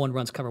 Well, no one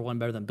runs cover one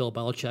better than Bill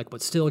Belichick,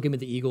 but still give me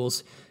the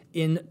Eagles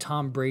on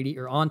Tom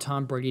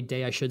Brady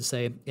Day, I should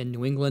say, in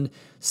New England.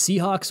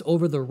 Seahawks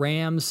over the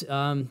Rams.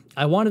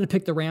 I wanted to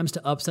pick the Rams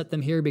to upset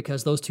them here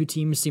because those two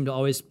teams seem to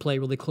always play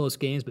really close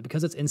games, but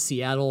because it's in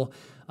Seattle,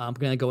 I'm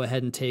going to go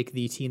ahead and take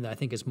the team that I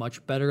think is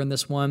much better in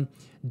this one.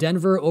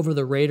 Denver over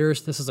the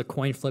Raiders. This is a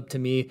coin flip to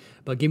me,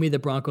 but give me the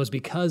Broncos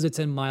because it's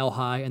in Mile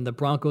High, and the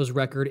Broncos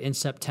record in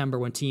September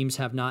when teams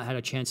have not had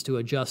a chance to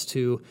adjust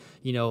to,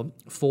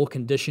 full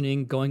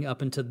conditioning, going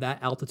up into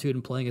that altitude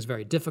and playing is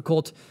very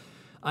difficult.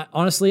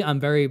 Honestly, I'm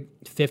very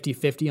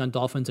 50-50 on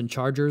Dolphins and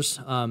Chargers.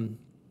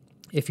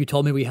 If you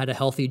told me we had a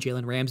healthy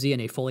Jalen Ramsey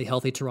and a fully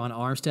healthy Teron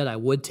Armstead, I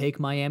would take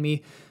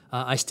Miami.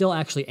 I still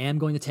actually am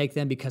going to take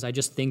them because I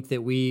just think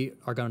that we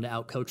are going to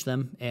outcoach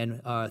them, and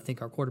I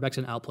think our quarterback's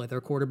going to outplay their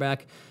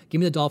quarterback. Give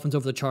me the Dolphins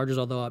over the Chargers,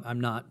 although I'm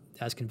not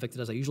as convicted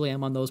as I usually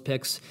am on those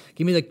picks.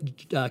 Give me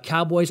the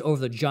Cowboys over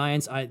the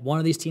Giants. One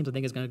of these teams I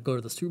think is going to go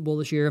to the Super Bowl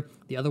this year.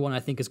 The other one I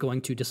think is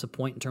going to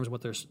disappoint in terms of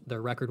what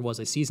their record was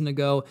a season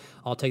ago.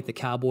 I'll take the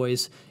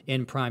Cowboys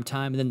in prime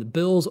time. And then the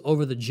Bills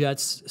over the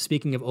Jets.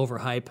 Speaking of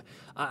overhype,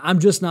 I'm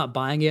just not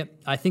buying it.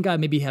 I think I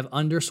maybe have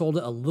undersold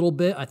it a little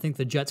bit. I think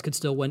the Jets could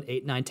still win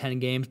 8, 9, 10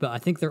 games, but I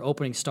think their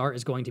opening start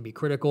is going to be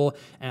critical,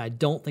 and I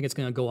don't think it's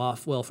going to go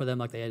off well for them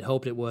like they had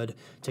hoped it would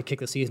to kick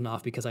the season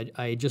off because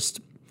I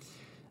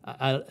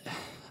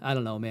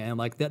don't know, man.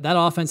 Like that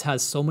offense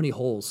has so many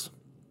holes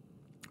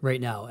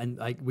right now, and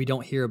we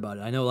don't hear about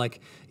it. I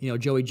know,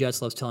 Joey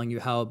Jets loves telling you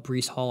how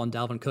Breece Hall and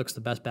Dalvin Cook's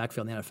the best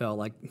backfield in the NFL.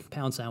 Like,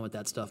 pound sand with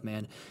that stuff,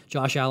 man.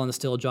 Josh Allen is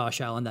still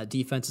Josh Allen. That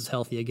defense is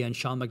healthy again.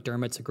 Sean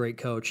McDermott's a great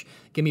coach.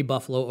 Give me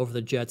Buffalo over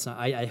the Jets.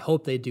 I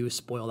hope they do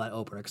spoil that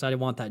opener because I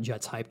want that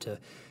Jets hype to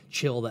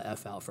chill the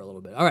F out for a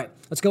little bit. All right,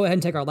 let's go ahead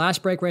and take our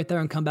last break right there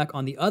and come back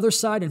on the other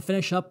side and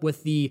finish up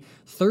with the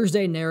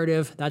Thursday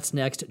narrative. That's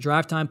next.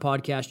 Drive Time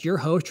Podcast. Your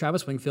host,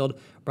 Travis Wingfield,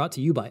 brought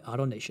to you by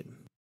AutoNation.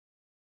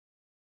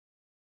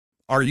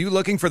 Are you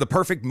looking for the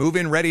perfect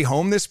move-in ready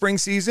home this spring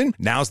season?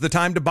 Now's the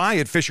time to buy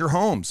at Fisher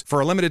Homes. For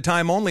a limited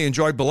time only,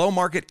 enjoy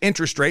below-market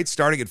interest rates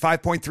starting at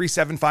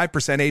 5.375%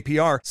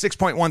 APR,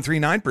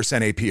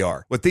 6.139%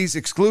 APR. With these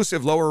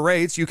exclusive lower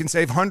rates, you can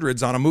save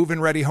hundreds on a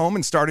move-in ready home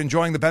and start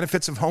enjoying the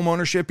benefits of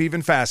homeownership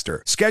even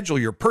faster. Schedule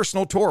your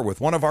personal tour with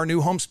one of our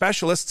new home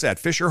specialists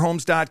at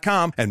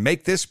FisherHomes.com and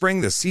make this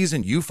spring the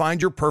season you find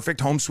your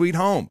perfect home sweet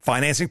home.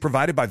 Financing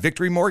provided by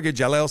Victory Mortgage,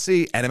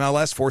 LLC,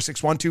 NMLS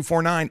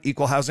 461249,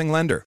 Equal Housing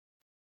Lender.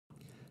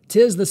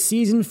 'Tis the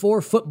season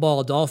for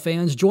football,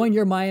 Dolphins. Join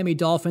your Miami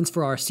Dolphins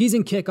for our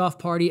season kickoff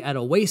party at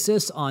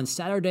Oasis on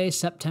Saturday,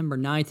 September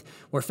 9th,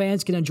 where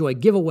fans can enjoy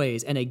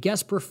giveaways and a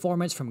guest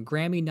performance from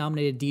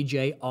Grammy-nominated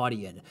DJ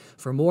Audien.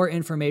 For more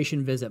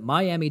information, visit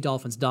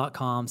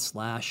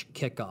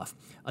miamidolphins.com/kickoff.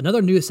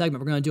 Another new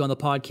segment we're going to do on the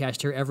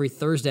podcast here every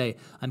Thursday.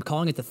 I'm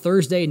calling it the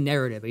Thursday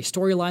Narrative, a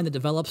storyline that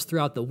develops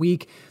throughout the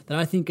week that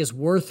I think is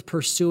worth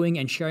pursuing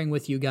and sharing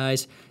with you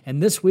guys. And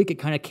this week, it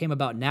kind of came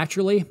about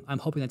naturally. I'm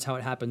hoping that's how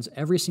it happens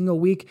every single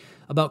week,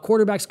 about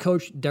quarterbacks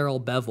coach Darrell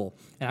Bevell.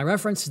 And I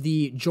referenced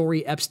the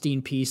Jory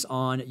Epstein piece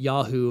on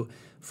Yahoo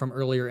from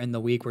earlier in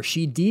the week, where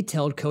she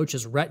detailed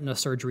Coach's retina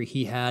surgery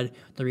he had,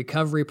 the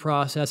recovery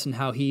process, and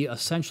how he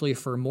essentially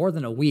for more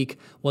than a week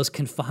was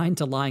confined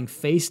to lying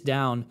face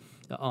down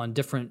on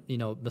different,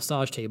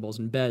 massage tables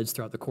and beds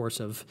throughout the course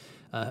of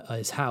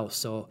his house.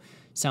 So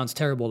sounds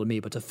terrible to me,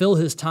 but to fill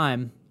his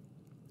time,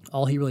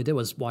 all he really did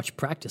was watch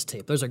practice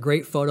tape. There's a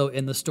great photo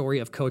in the story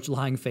of Coach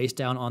lying face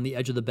down on the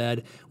edge of the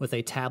bed with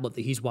a tablet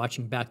that he's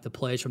watching back the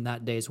plays from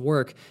that day's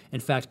work. In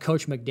fact,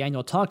 Coach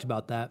McDaniel talked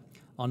about that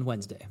on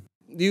Wednesday.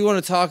 Do you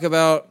want to talk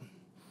about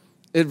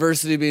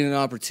adversity being an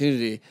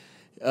opportunity?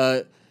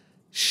 A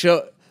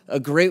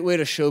great way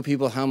to show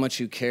people how much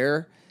you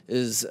care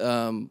is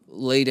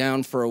lay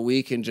down for a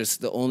week and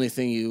just the only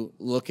thing you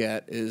look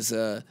at is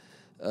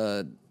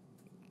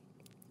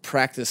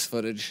practice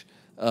footage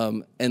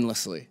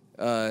endlessly.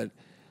 There's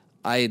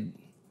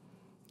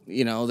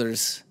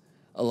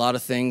a lot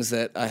of things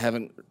that I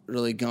haven't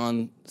really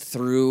gone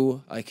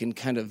through. I can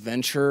kind of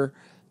venture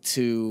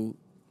to,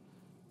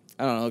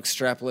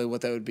 extrapolate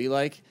what that would be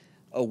like.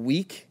 A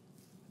week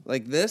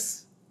like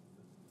this?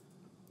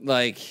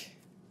 What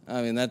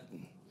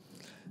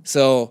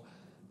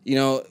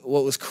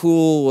was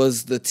cool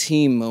was the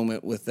team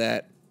moment with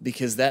that,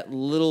 because that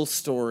little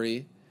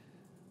story,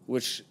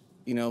 which,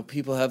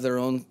 people have their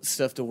own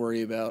stuff to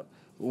worry about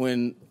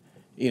when,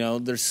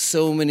 there's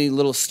so many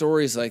little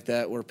stories like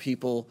that where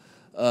people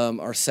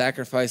are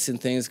sacrificing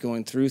things,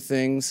 going through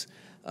things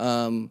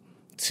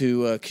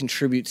to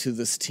contribute to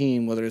this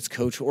team, whether it's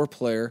coach or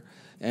player.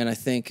 And I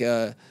think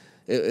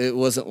it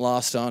wasn't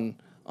lost on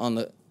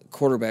the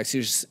quarterbacks.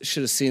 You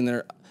should have seen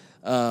the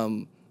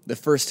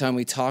first time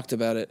we talked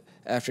about it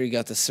after he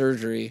got the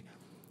surgery,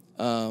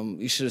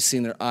 you should have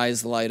seen their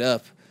eyes light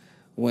up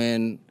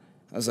when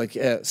I was like,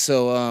 yeah,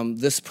 so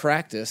this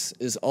practice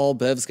is all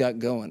Bev's got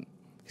going.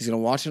 He's going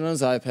to watch it on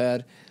his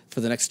iPad for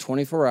the next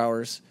 24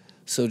 hours.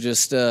 So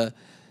just, live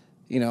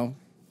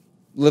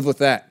with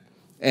that.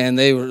 And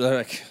they were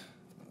like,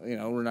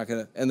 we're not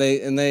going to. And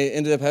they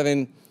ended up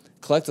having,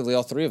 collectively,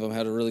 all three of them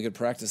had a really good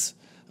practice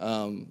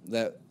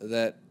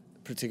that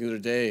particular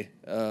day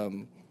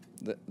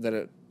that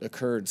it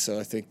occurred. So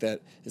I think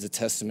that is a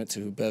testament to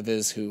who Bev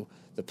is, who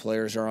the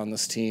players are on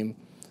this team,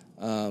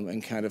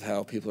 and kind of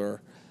how people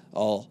are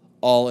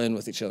all in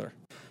with each other.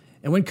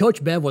 And when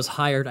Coach Bev was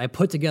hired, I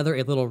put together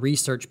a little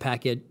research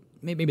packet,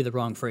 maybe the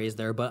wrong phrase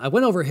there, but I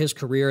went over his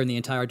career and the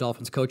entire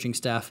Dolphins coaching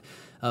staff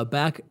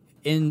back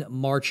in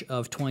March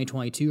of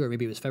 2022, or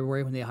maybe it was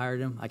February when they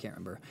hired him. I can't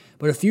remember.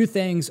 But a few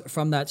things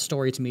from that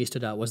story to me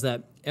stood out was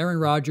that Aaron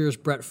Rodgers,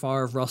 Brett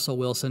Favre, Russell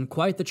Wilson,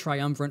 quite the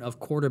triumvirate of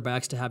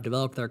quarterbacks to have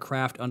developed their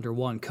craft under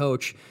one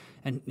coach,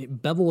 and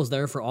Bevell was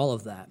there for all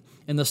of that.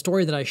 In the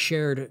story that I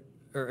shared,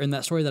 or in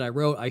that story that I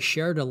wrote, I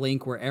shared a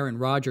link where Aaron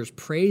Rodgers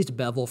praised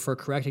Bevell for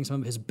correcting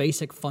some of his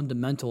basic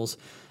fundamentals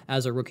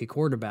as a rookie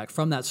quarterback.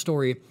 From that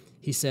story,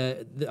 he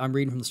said, I'm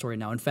reading from the story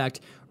now. In fact,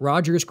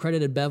 Rodgers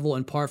credited Bevell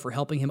in part for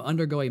helping him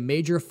undergo a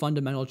major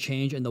fundamental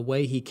change in the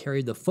way he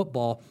carried the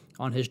football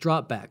on his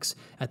dropbacks.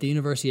 At the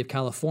University of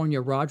California,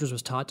 Rodgers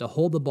was taught to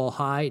hold the ball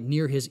high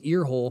near his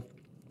ear hole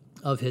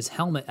of his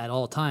helmet at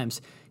all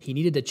times. He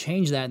needed to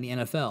change that in the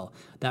NFL.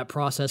 That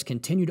process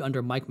continued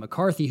under Mike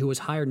McCarthy, who was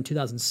hired in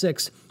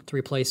 2006 to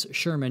replace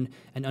Sherman,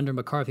 and under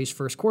McCarthy's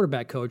first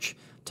quarterback coach,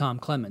 Tom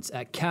Clements.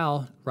 At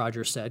Cal,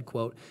 Rodgers said,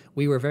 quote,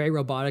 "We were very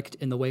robotic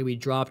in the way we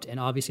dropped and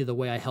obviously the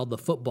way I held the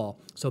football.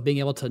 So being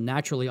able to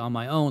naturally on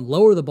my own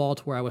lower the ball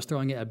to where I was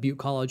throwing it at Butte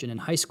College and in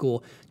high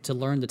school to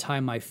learn to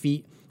time my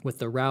feet with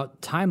the route,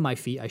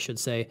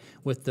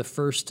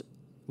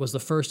 was the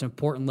first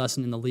important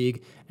lesson in the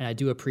league, and I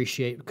do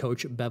appreciate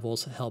Coach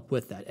Bevell's help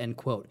with that," end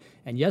quote.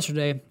 And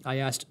yesterday, I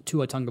asked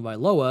Tua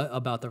Tagovailoa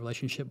about the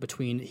relationship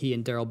between he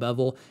and Darrell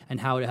Bevell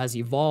and how it has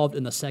evolved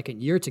in the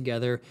second year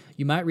together.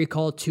 You might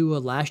recall Tua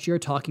last year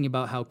talking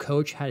about how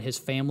Coach had his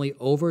family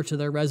over to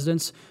their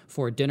residence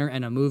for dinner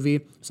and a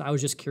movie, so I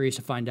was just curious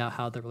to find out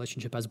how the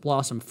relationship has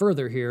blossomed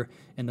further here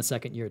in the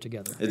second year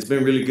together. It's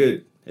been really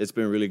good.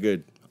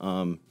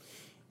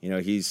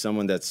 He's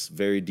someone that's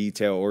very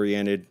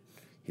detail-oriented.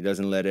 He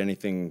doesn't let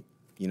anything,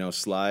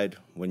 slide.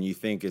 When you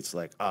think it's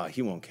like,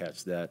 he won't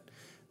catch that,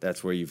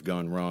 that's where you've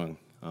gone wrong.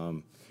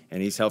 And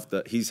he's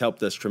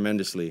helped us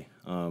tremendously.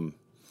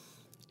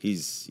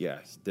 There's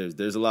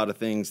a lot of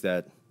things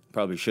that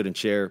probably shouldn't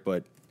share,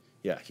 but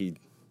yeah, he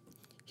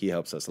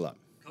helps us a lot.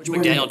 Coach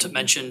McDaniel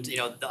mentioned,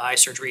 the eye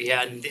surgery he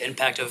had and the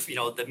impact of,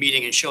 the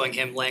meeting and showing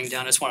him laying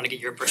down. I just wanted to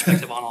get your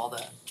perspective on all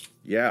that.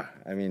 Yeah,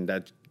 I mean,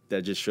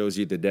 that just shows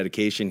you the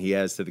dedication he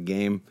has to the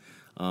game.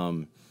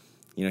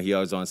 You know, he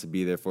always wants to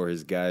be there for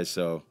his guys.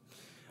 So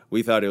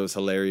we thought it was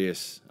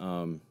hilarious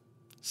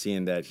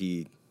seeing that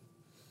he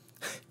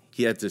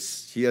had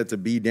to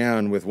be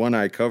down with one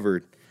eye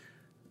covered.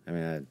 I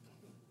mean,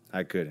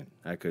 I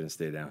couldn't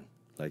stay down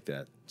like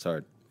that. It's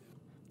hard.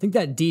 I think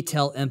that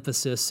detail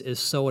emphasis is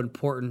so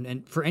important,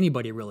 and for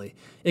anybody really.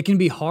 It can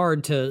be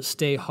hard to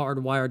stay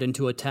hardwired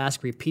into a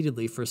task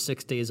repeatedly for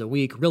 6 days a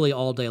week, really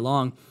all day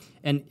long.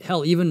 And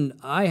hell, even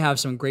I have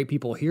some great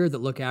people here that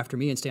look after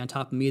me and stay on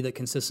top of me that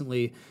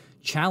consistently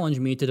challenge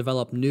me to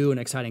develop new and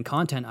exciting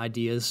content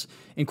ideas.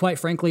 And quite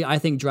frankly, I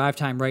think Drive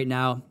Time right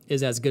now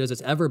is as good as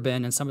it's ever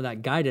been, and some of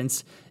that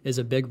guidance is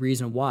a big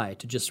reason why,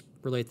 to just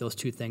relate those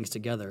two things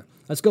together.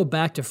 Let's go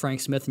back to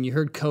Frank Smith, and you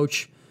heard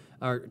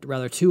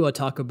Tua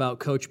talk about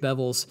Coach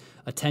Bevel's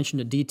attention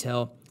to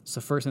detail. It's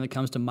the first thing that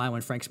comes to mind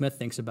when Frank Smith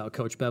thinks about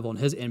Coach Bevel and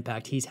his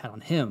impact he's had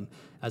on him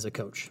as a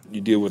coach. You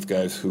deal with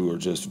guys who are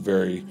just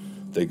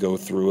they go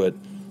through it,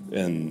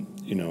 and,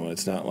 you know,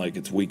 it's not like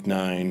it's week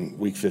 9,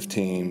 week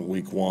 15,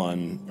 week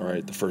 1, all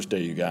right, the first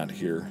day you got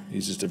here.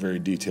 He's just a very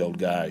detailed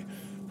guy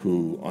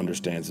who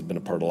understands, has been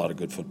a part of a lot of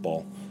good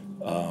football,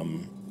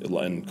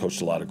 and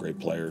coached a lot of great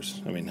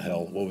players. I mean,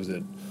 hell, what was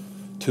it?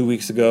 2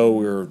 weeks ago,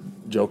 we were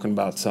joking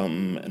about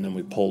something, and then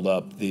we pulled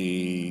up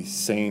the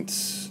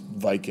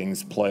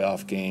Saints-Vikings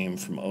playoff game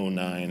from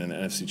 2009 and the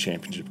NFC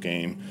Championship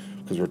game,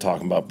 because we're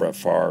talking about Brett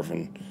Favre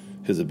and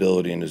his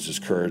ability and his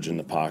just courage in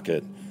the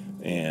pocket.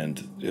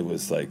 And it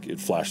was like, it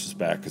flashed us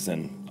back, because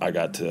then I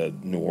got to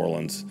New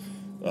Orleans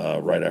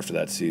right after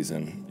that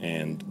season,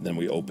 and then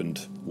we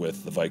opened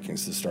with the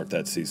Vikings to start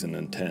that season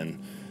in 10.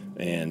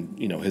 And,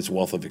 you know, his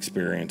wealth of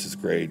experience is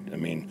great. I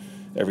mean,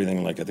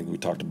 everything, like I think we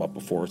talked about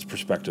before, it's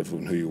perspective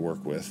on who you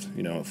work with.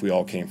 You know, if we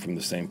all came from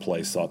the same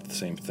place, thought the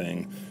same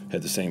thing,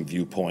 had the same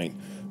viewpoint,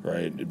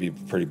 right, it'd be a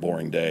pretty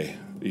boring day.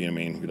 You know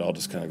what I mean? We'd all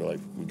just kind of go like,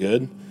 we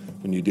good?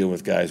 When you deal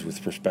with guys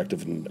with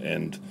perspective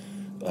and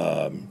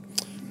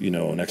you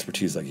know, and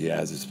expertise like he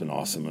has, it's been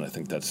awesome. And I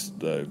think that's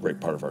the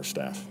great part of our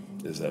staff,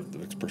 is that the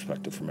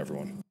perspective from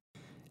everyone.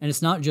 And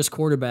it's not just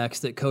quarterbacks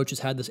that Coach has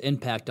had this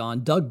impact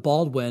on. Doug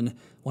Baldwin,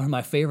 one of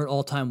my favorite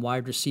all-time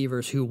wide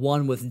receivers, who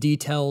won with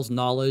details,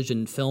 knowledge,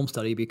 and film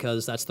study,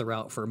 because that's the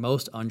route for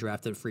most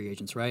undrafted free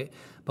agents, right?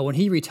 But when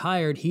he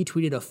retired, he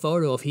tweeted a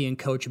photo of he and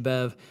Coach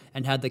Bev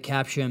and had the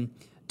caption,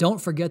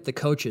 "Don't forget the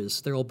coaches.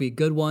 There will be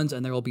good ones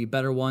and there will be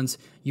better ones.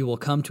 You will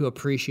come to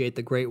appreciate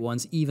the great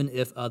ones, even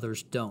if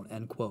others don't,"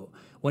 end quote.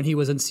 When he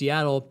was in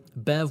Seattle,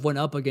 Bev went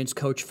up against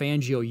Coach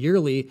Fangio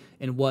yearly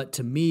in what,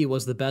 to me,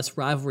 was the best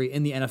rivalry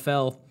in the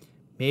NFL,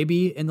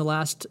 maybe in the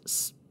last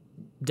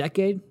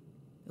decade,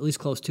 at least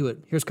close to it.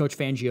 Here's Coach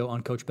Fangio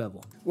on Coach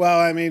Bevel. Well,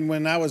 I mean,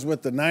 when I was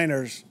with the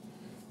Niners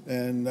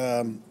and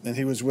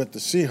he was with the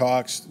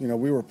Seahawks, you know,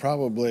 we were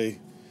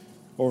probably,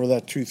 over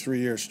that 2-3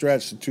 year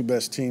stretch, the two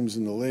best teams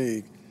in the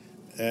league.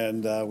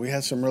 And we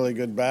had some really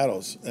good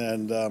battles.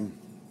 And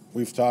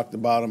we've talked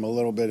about him a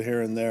little bit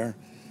here and there.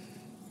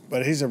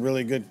 But he's a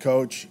really good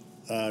coach.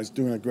 He's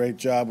doing a great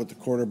job with the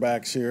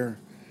quarterbacks here.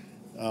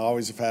 I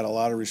always have had a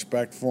lot of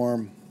respect for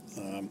him.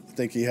 I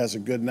think he has a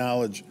good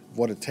knowledge of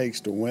what it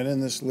takes to win in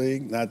this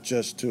league, not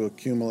just to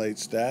accumulate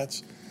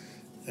stats.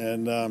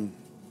 And I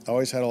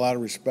always had a lot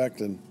of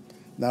respect. And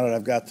now that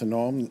I've got to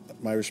know him,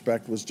 my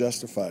respect was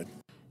justified.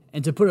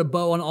 And to put a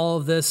bow on all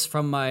of this,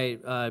 from my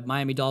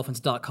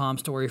MiamiDolphins.com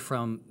story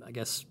from, I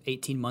guess,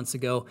 18 months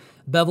ago,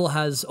 Bevel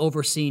has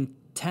overseen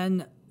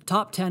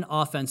top 10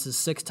 offenses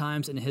 6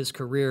 times in his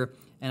career,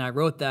 and I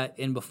wrote that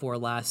in before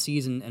last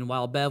season. And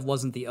while Bev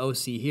wasn't the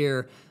OC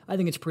here, I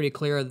think it's pretty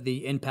clear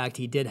the impact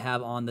he did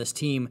have on this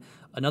team.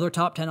 Another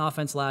top 10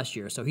 offense last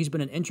year. So he's been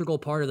an integral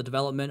part of the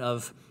development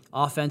of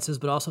offenses,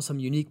 but also some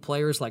unique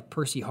players like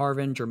Percy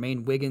Harvin,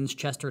 Jermaine Wiggins,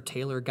 Chester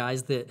Taylor,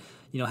 guys that,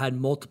 you know, had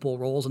multiple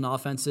roles in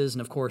offenses,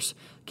 and of course,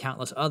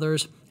 countless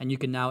others. And you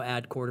can now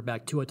add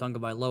quarterback Tua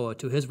Tagovailoa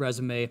to his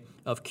resume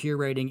of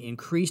curating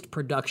increased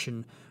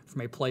production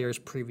from a player's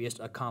previous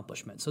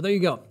accomplishment. So there you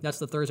go. That's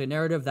the Thursday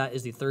narrative. That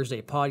is the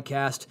Thursday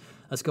podcast.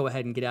 Let's go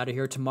ahead and get out of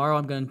here. Tomorrow,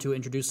 I'm going to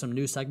introduce some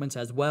new segments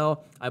as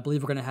well. I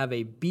believe we're going to have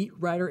a beat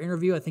writer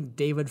interview. I think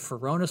David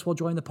Furones will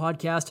join the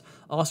podcast.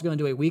 Also going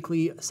to do a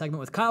weekly segment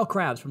with Kyle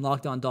Krabs from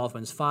Locked On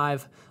Dolphins,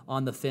 5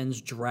 on the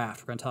Fins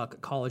draft. We're going to talk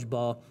college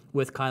ball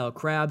with Kyle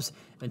Krabs.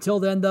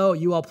 Until then, though,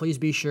 you all please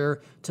be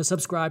sure to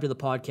subscribe to the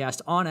podcast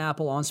on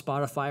Apple, on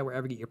Spotify,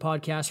 wherever you get your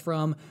podcast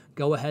from.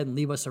 Go ahead and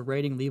leave us a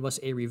rating, leave us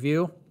a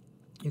review.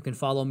 You can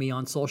follow me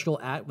on social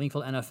at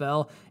Wingfield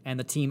NFL and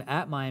the team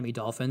at Miami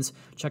Dolphins.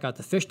 Check out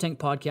the Fish Tank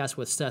podcast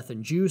with Seth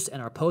and Juice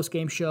and our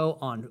post-game show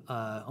on,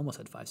 almost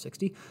at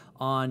 560,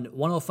 on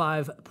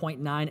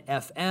 105.9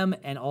 FM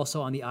and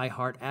also on the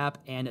iHeart app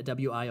and at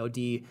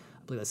WIOD.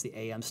 I believe that's the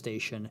AM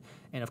station.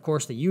 And, of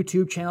course, the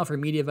YouTube channel for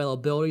media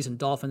availabilities and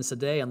Dolphins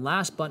Today. And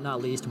last but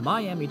not least,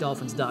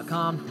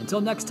 MiamiDolphins.com.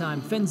 Until next time,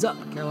 fins up,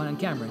 Caroline and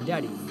Cameron.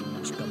 Daddy,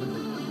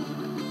 coming.